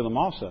harsh with them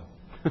also.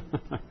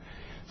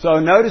 So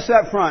notice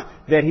up front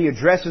that he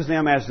addresses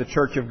them as the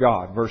church of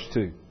God, verse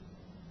 2.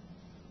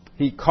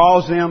 He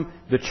calls them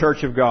the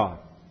church of God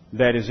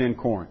that is in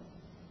Corinth.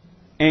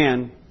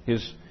 And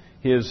his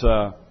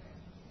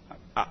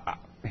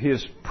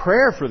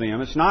prayer for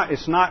them, it's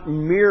not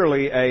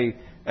merely a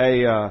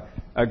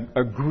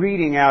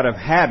greeting out of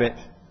habit.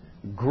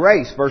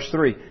 Grace, verse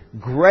 3.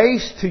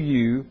 Grace to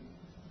you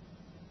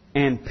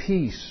and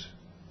peace.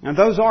 Now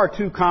those are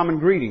two common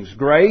greetings.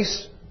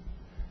 Grace,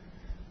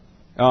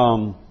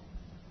 common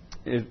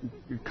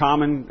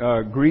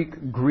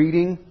Greek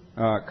greeting,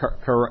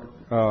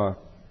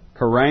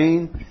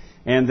 karain,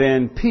 and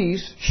then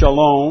peace,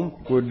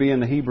 shalom, would be in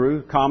the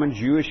Hebrew, common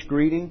Jewish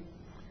greeting.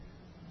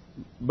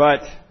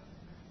 But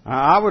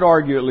I would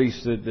argue at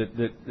least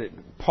that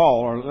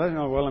Paul,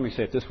 let me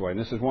say it this way, and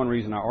this is one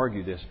reason I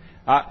argue this.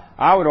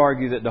 I would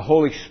argue that the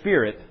Holy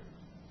Spirit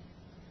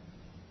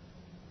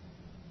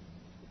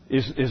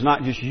is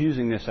not just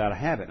using this out of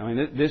habit. I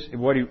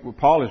mean,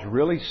 Paul is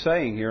really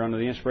saying here under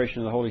the inspiration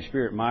of the Holy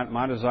Spirit,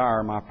 my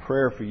desire, my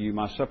prayer for you,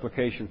 my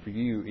supplication for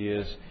you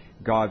is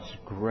God's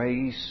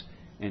grace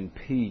and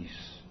peace.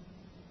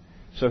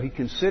 So he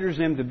considers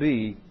them to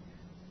be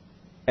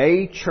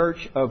a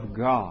church of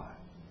God.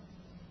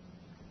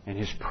 And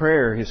his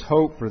prayer, his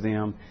hope for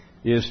them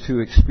is to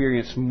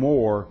experience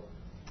more,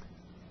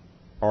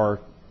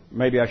 or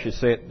maybe I should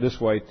say it this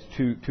way,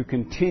 to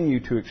continue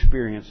to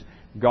experience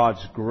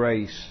God's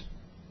grace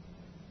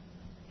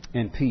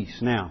and peace.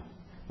 Now,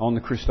 on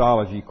the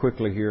Christology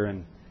quickly here,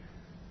 and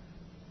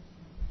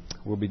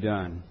we'll be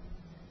done.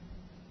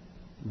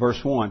 Verse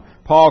 1.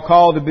 Paul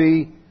called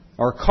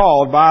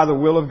by the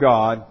will of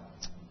God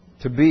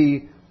to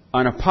be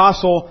an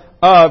apostle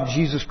of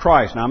Jesus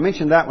Christ. Now, I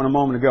mentioned that one a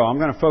moment ago. I'm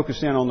going to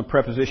focus in on the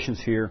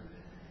prepositions here.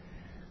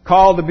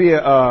 Called to be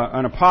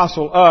an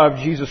apostle of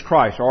Jesus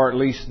Christ, or at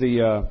least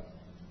the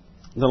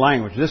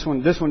language. This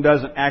one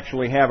doesn't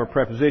actually have a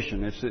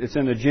preposition. It's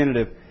in the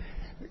genitive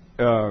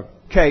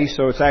case,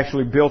 so it's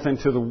actually built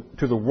into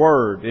the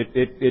word.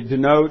 It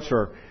denotes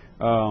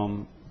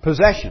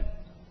possession.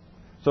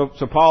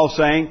 So Paul's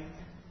saying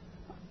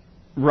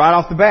right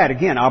off the bat,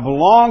 again, I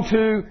belong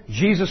to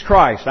Jesus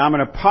Christ. I'm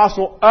an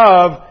apostle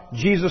of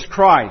Jesus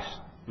Christ.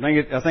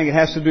 I think it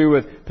has to do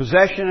with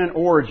possession and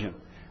origin.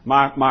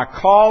 My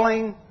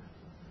calling.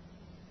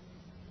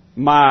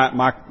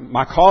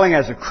 My calling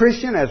as a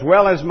Christian, as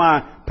well as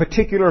my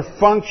particular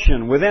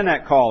function within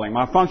that calling,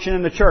 my function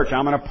in the church.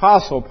 I'm an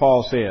apostle,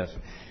 Paul says,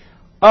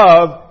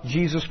 of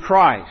Jesus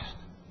Christ.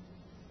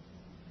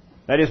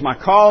 That is my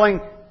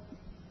calling.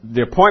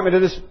 The appointment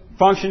of this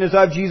function is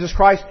of Jesus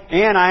Christ,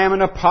 and I am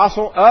an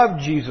apostle of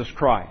Jesus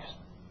Christ.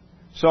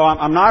 So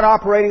I'm not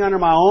operating under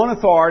my own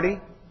authority.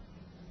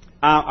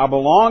 I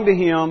belong to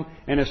Him,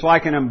 and it's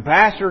like an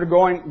ambassador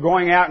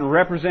going out and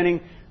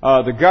representing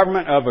the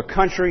government of a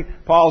country.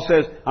 Paul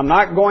says, I'm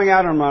not going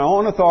out on my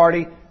own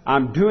authority.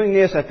 I'm doing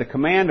this at the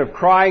command of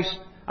Christ.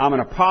 I'm an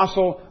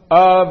apostle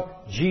of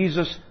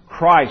Jesus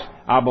Christ.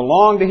 I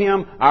belong to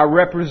Him. I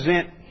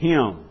represent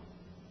Him.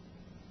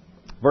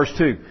 Verse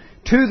 2.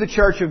 To the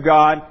church of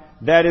God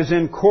that is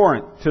in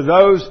Corinth. To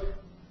those,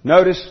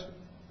 notice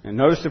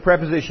the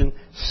preposition,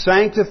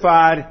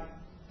 sanctified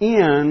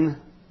in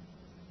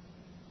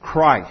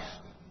Christ.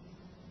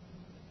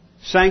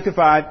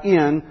 Sanctified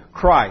in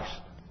Christ.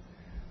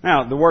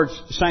 Now, the word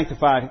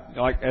sanctified,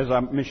 like as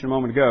I mentioned a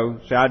moment ago,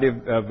 it's the idea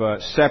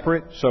of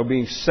separate, so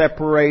being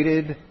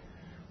separated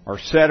or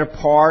set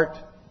apart,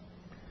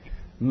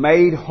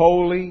 made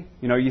holy.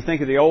 You know, you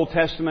think of the Old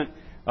Testament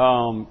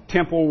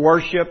temple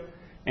worship,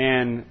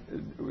 and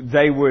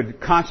they would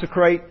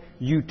consecrate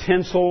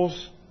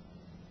utensils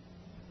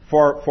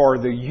for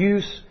the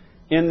use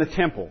in the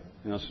temple.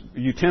 You know,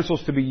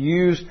 utensils to be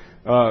used,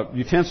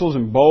 utensils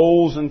and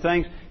bowls and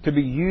things to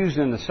be used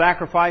in the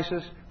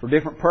sacrifices for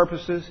different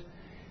purposes.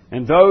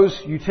 And those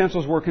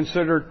utensils were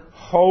considered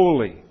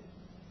holy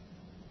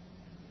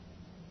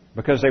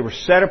because they were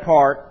set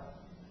apart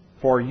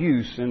for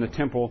use in the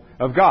temple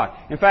of God.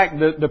 In fact,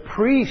 the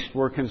priests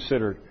were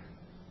considered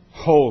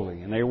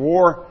holy, and they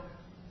wore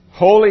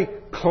holy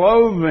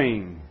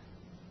clothing.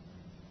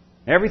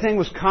 Everything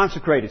was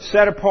consecrated,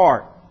 set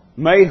apart,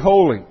 made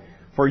holy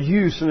for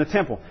use in the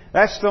temple.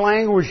 That's the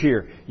language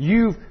here.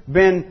 You've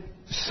been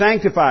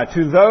sanctified.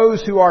 To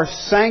those who are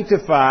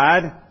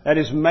sanctified, that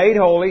is made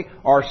holy,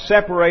 are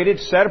separated,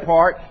 set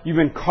apart. You've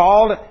been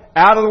called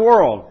out of the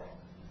world.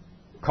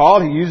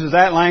 Called, he uses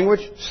that language.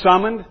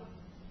 Summoned.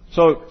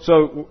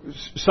 So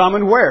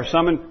summoned where?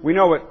 Summoned, we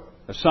know what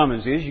a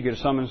summons is. You get a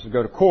summons to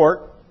go to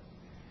court.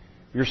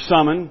 You're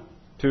summoned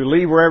to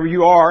leave wherever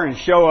you are and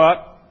show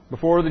up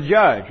before the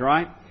judge,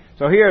 right?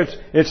 So here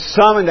it's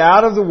summoned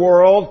out of the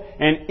world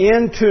and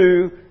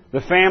into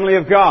the family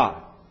of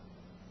God.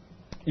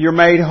 You're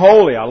made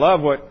holy. I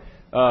love what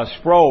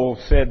Sproul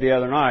said the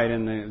other night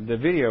in the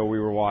video we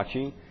were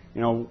watching.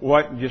 You know,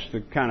 just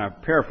to kind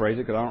of paraphrase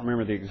it, because I don't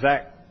remember the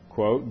exact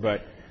quote,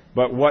 but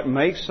what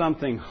makes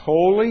something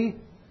holy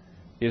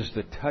is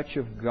the touch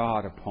of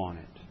God upon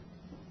it.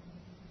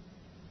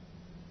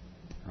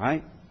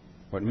 Right?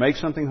 What makes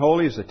something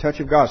holy is the touch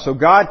of God. So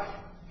God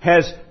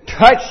has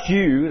touched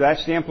you.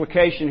 That's the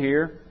implication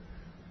here.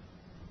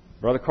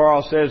 Brother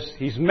Carl says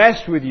He's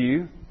messed with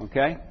you.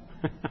 Okay?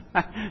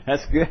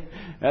 That's good.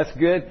 That's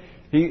good.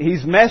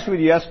 He's messed with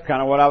you. That's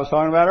kind of what I was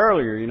talking about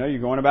earlier. You know,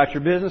 you're going about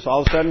your business.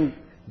 All of a sudden,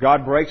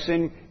 God breaks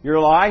in your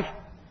life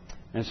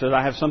and says,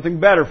 I have something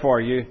better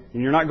for you.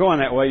 And you're not going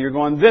that way. You're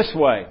going this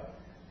way.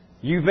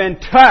 You've been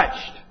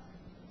touched.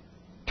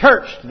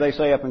 Turched, they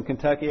say up in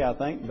Kentucky, I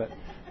think. But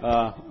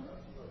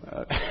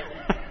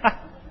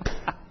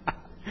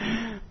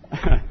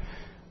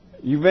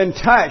you've been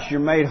touched. You're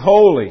made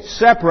holy.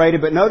 Separated.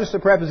 But notice the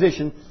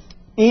preposition,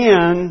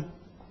 in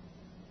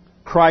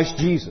Christ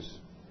Jesus.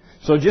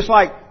 So just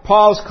like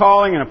Paul's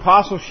calling and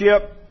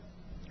apostleship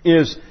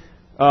is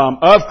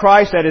of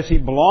Christ, that is, he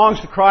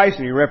belongs to Christ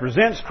and he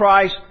represents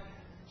Christ,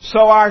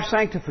 so our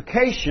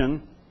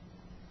sanctification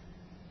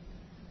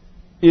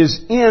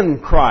is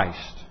in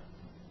Christ.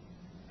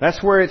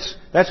 That's where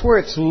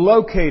it's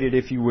located,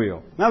 if you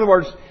will. In other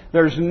words,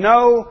 there's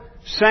no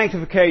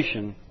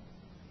sanctification,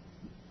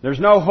 there's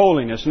no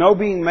holiness, no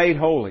being made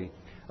holy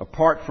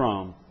apart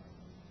from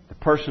the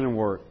person and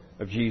work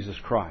of Jesus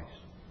Christ.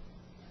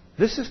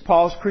 This is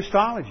Paul's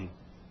Christology.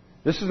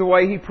 This is the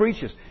way he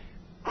preaches.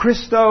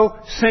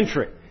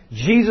 Christocentric.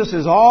 Jesus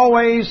is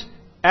always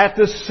at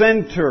the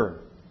center.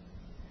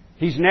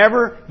 He's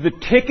never the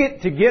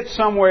ticket to get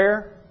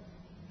somewhere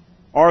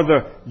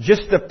or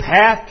just the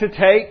path to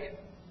take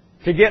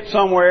to get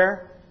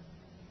somewhere.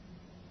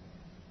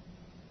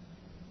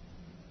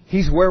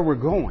 He's where we're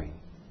going.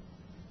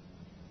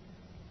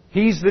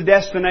 He's the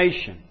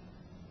destination.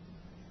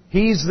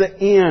 He's the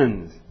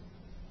end.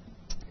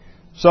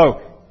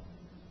 So,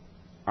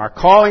 our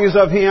calling is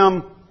of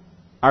Him.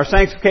 Our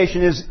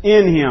sanctification is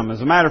in Him. As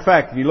a matter of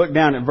fact, if you look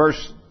down at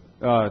verse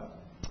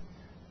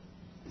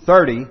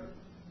 30,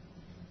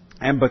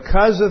 and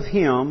because of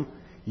Him,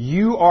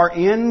 you are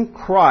in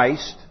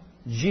Christ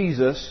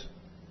Jesus,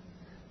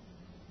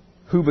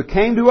 who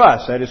became to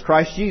us, that is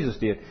Christ Jesus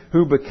did,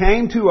 who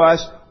became to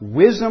us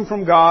wisdom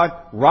from God,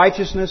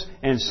 righteousness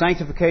and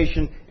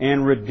sanctification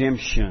and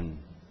redemption.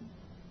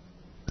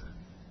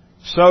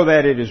 So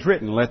that it is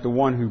written, let the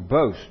one who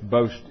boasts,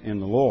 boast in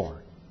the Lord.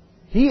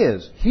 He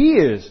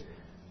is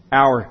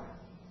our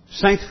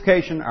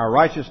sanctification, our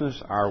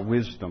righteousness, our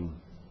wisdom.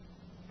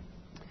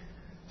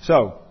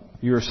 So,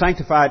 you are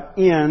sanctified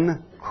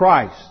in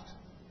Christ.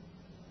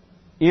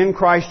 In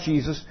Christ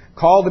Jesus,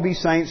 called to be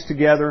saints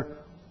together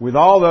with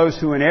all those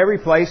who in every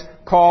place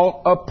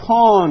call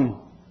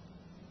upon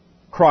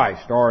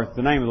Christ, or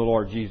the name of the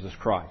Lord Jesus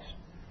Christ.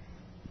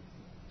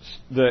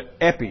 The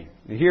epi.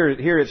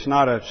 Here it's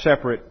not a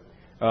separate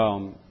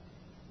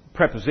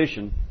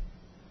preposition.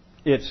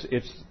 It's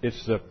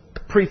the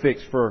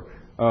prefix for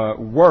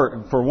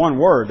word, for one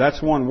word.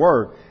 That's one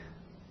word.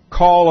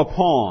 Call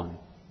upon.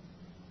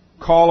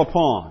 Call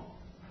upon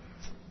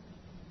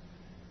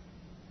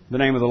the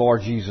name of the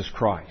Lord Jesus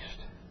Christ.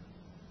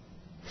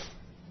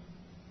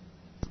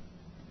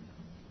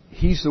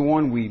 He's the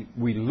one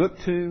we look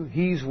to.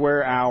 He's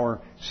where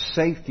our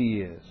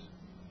safety is.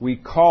 We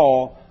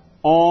call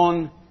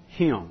on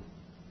Him.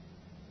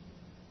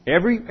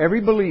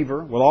 Every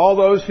believer, with all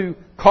those who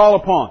call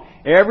upon,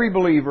 every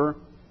believer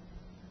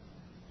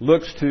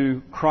looks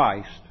to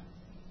Christ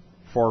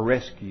for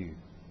rescue,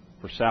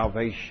 for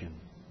salvation.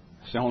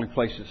 It's the only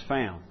place it's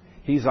found.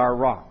 He's our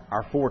rock,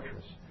 our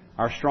fortress,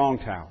 our strong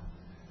tower.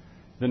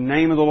 The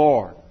name of the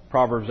Lord,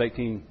 Proverbs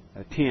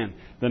 18:10.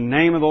 The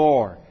name of the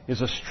Lord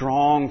is a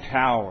strong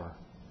tower.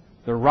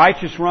 The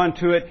righteous run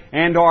to it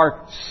and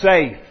are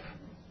safe.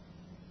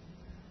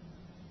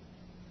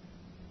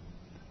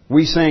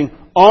 We sing,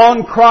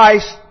 on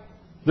Christ,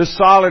 the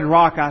solid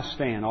rock I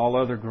stand. All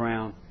other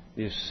ground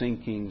is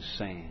sinking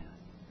sand.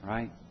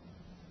 Right?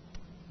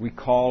 We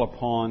call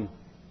upon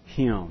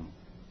Him.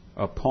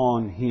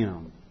 Upon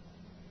Him.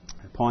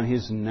 upon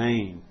His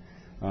name,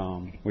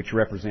 which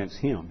represents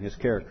Him, His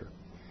character.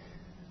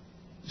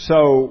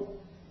 So,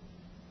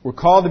 we're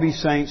called to be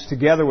saints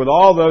together with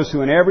all those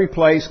who in every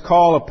place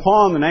call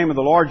upon the name of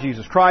the Lord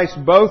Jesus Christ,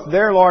 both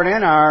their Lord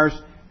and ours.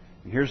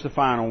 And here's the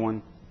final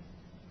one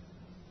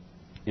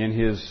in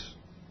his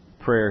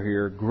prayer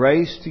here.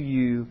 Grace to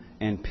you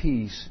and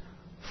peace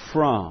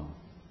from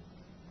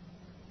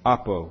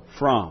God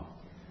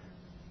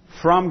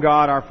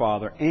our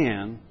Father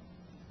and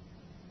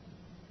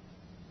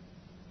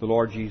the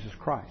Lord Jesus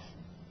Christ.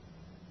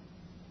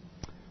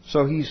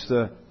 So He's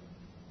the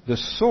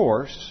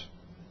source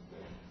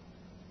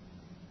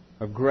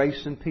of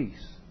grace and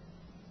peace.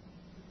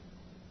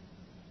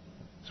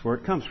 That's where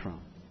it comes from.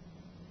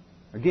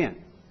 Again,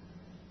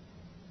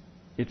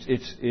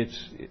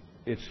 it's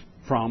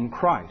from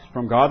Christ,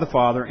 from God the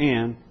Father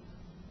and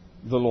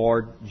the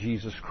Lord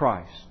Jesus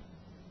Christ.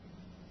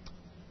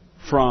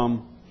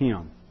 From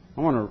Him.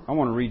 I want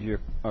to read you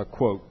a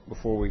quote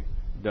before we're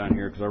done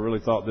here, because I really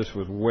thought this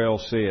was well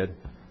said.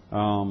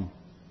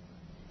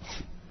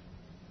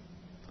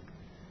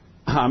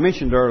 I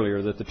mentioned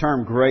earlier that the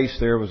term grace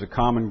there was a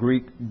common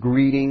Greek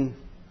greeting,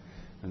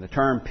 and the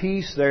term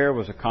peace there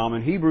was a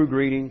common Hebrew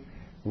greeting.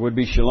 It would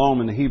be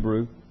shalom in the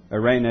Hebrew,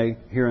 eirene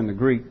here in the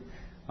Greek,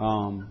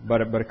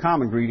 but a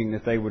common greeting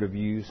that they would have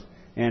used.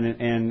 And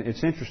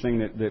it's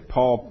interesting that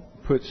Paul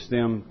puts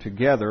them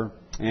together,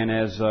 and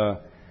as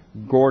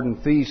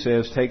Gordon Fee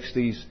says, takes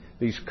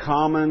these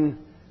common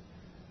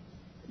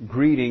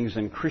greetings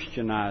and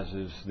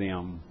Christianizes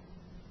them.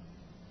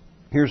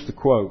 Here's the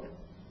quote.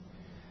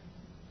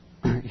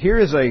 Here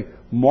is a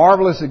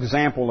marvelous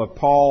example of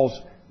Paul's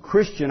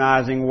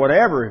Christianizing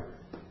whatever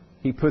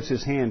he puts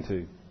his hand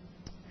to.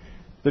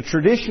 The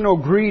traditional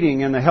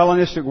greeting in the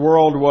Hellenistic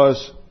world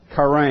was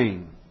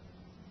chairein,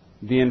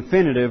 the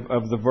infinitive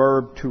of the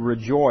verb to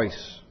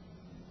rejoice.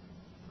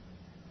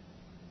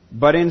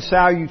 But in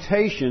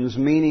salutations,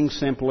 meaning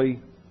simply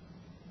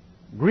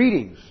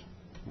greetings.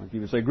 Like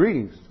you would say,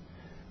 greetings.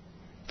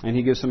 And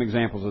he gives some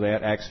examples of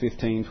that, Acts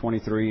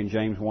 15:23 and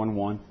James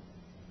 1:1.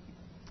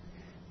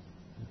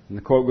 And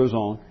the quote goes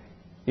on.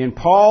 In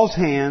Paul's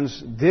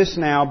hands, this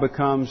now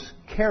becomes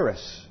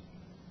charis,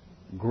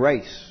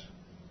 grace.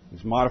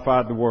 He's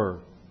modified the word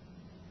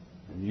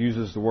and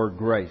uses the word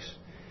grace.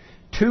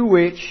 To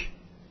which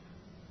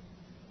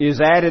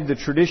is added the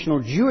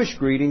traditional Jewish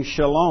greeting,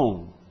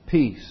 shalom,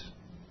 peace.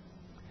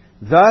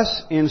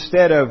 Thus,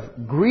 instead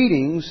of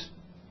greetings,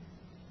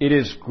 it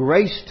is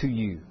grace to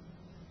you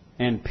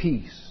and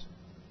peace.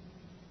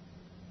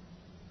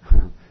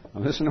 Now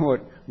listen to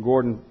what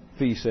Gordon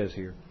Fee says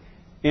here.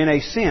 In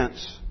a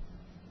sense,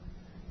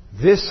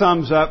 this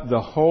sums up the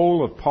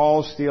whole of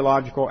Paul's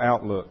theological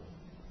outlook.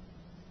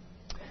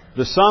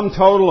 The sum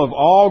total of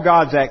all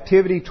God's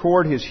activity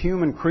toward His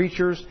human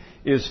creatures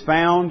is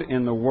found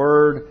in the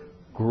word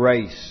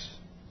grace.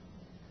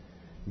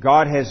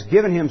 God has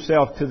given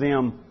Himself to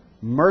them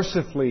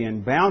mercifully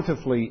and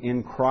bountifully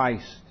in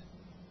Christ.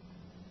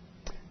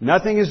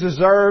 Nothing is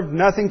deserved,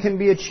 nothing can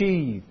be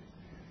achieved.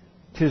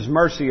 'Tis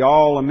mercy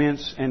all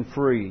immense and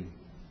free.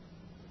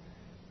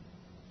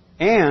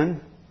 And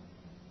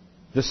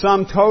the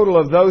sum total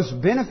of those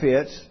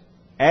benefits,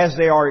 as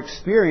they are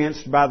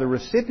experienced by the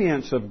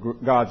recipients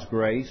of God's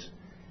grace,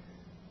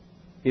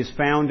 is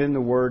found in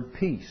the word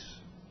peace,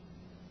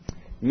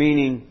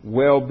 meaning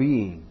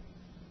well-being,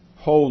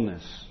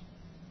 wholeness,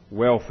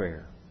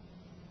 welfare.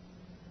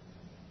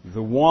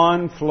 The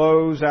one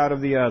flows out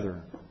of the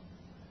other,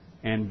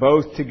 and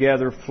both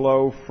together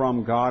flow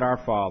from God our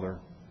Father,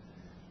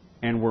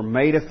 and were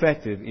made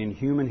effective in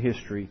human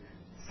history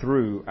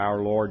through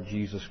our Lord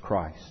Jesus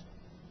Christ.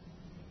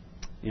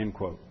 End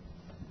quote.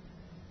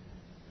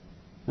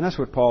 And that's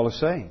what Paul is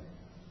saying.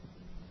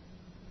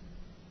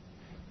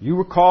 You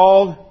were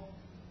called,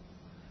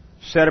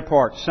 set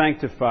apart,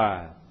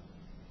 sanctified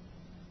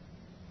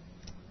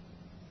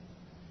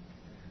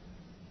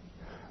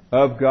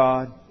of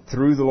God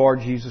through the Lord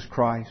Jesus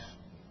Christ.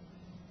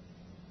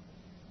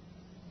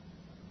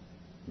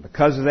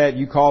 Because of that,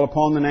 you call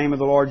upon the name of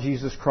the Lord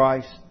Jesus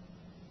Christ.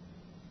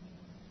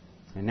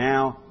 And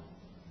now,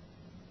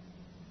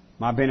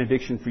 my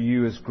benediction for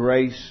you is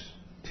grace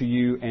to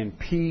you and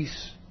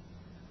peace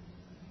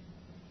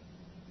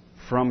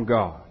from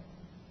God,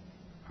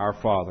 our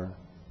Father,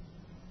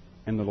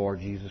 and the Lord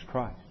Jesus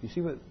Christ. You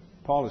see what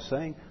Paul is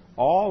saying?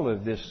 All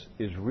of this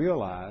is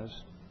realized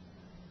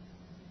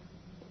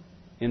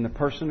in the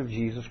person of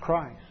Jesus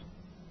Christ,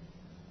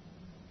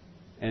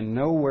 and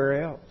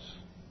nowhere else.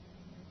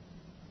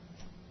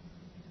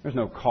 There's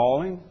no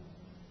calling,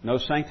 no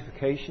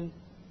sanctification.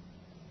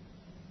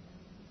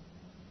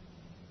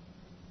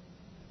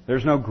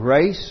 There's no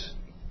grace.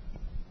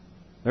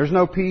 There's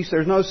no peace.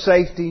 There's no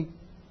safety.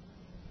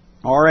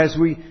 Or as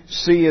we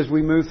see as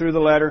we move through the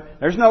letter,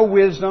 there's no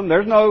wisdom.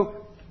 There's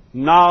no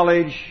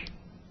knowledge.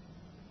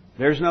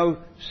 There's no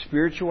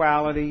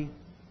spirituality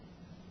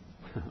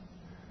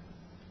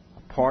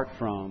apart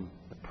from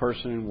the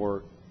person and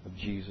work of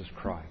Jesus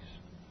Christ.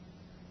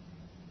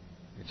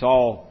 It's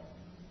all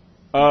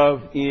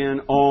of,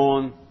 in,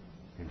 on,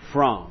 and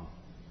from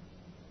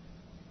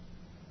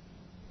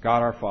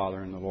God our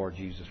Father and the Lord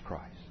Jesus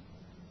Christ.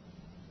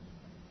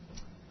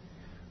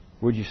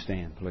 Would you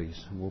stand,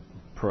 please? We'll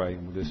pray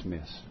and we'll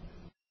dismiss.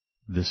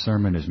 This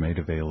sermon is made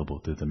available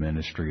through the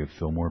ministry of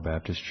Fillmore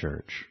Baptist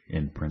Church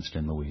in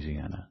Princeton,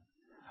 Louisiana.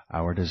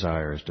 Our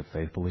desire is to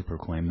faithfully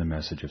proclaim the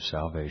message of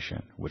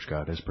salvation which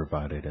God has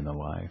provided in the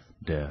life,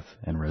 death,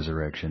 and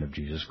resurrection of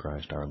Jesus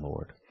Christ our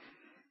Lord.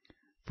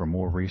 For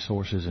more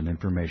resources and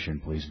information,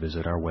 please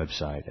visit our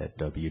website at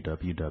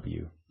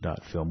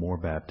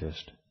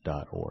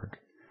www.fillmorebaptist.org.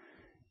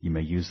 You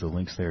may use the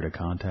links there to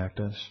contact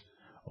us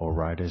or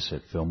write us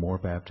at Fillmore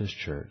Baptist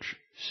Church,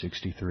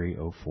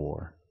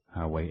 6304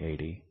 Highway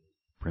 80,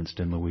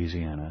 Princeton,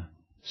 Louisiana,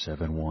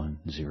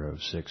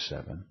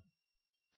 71067.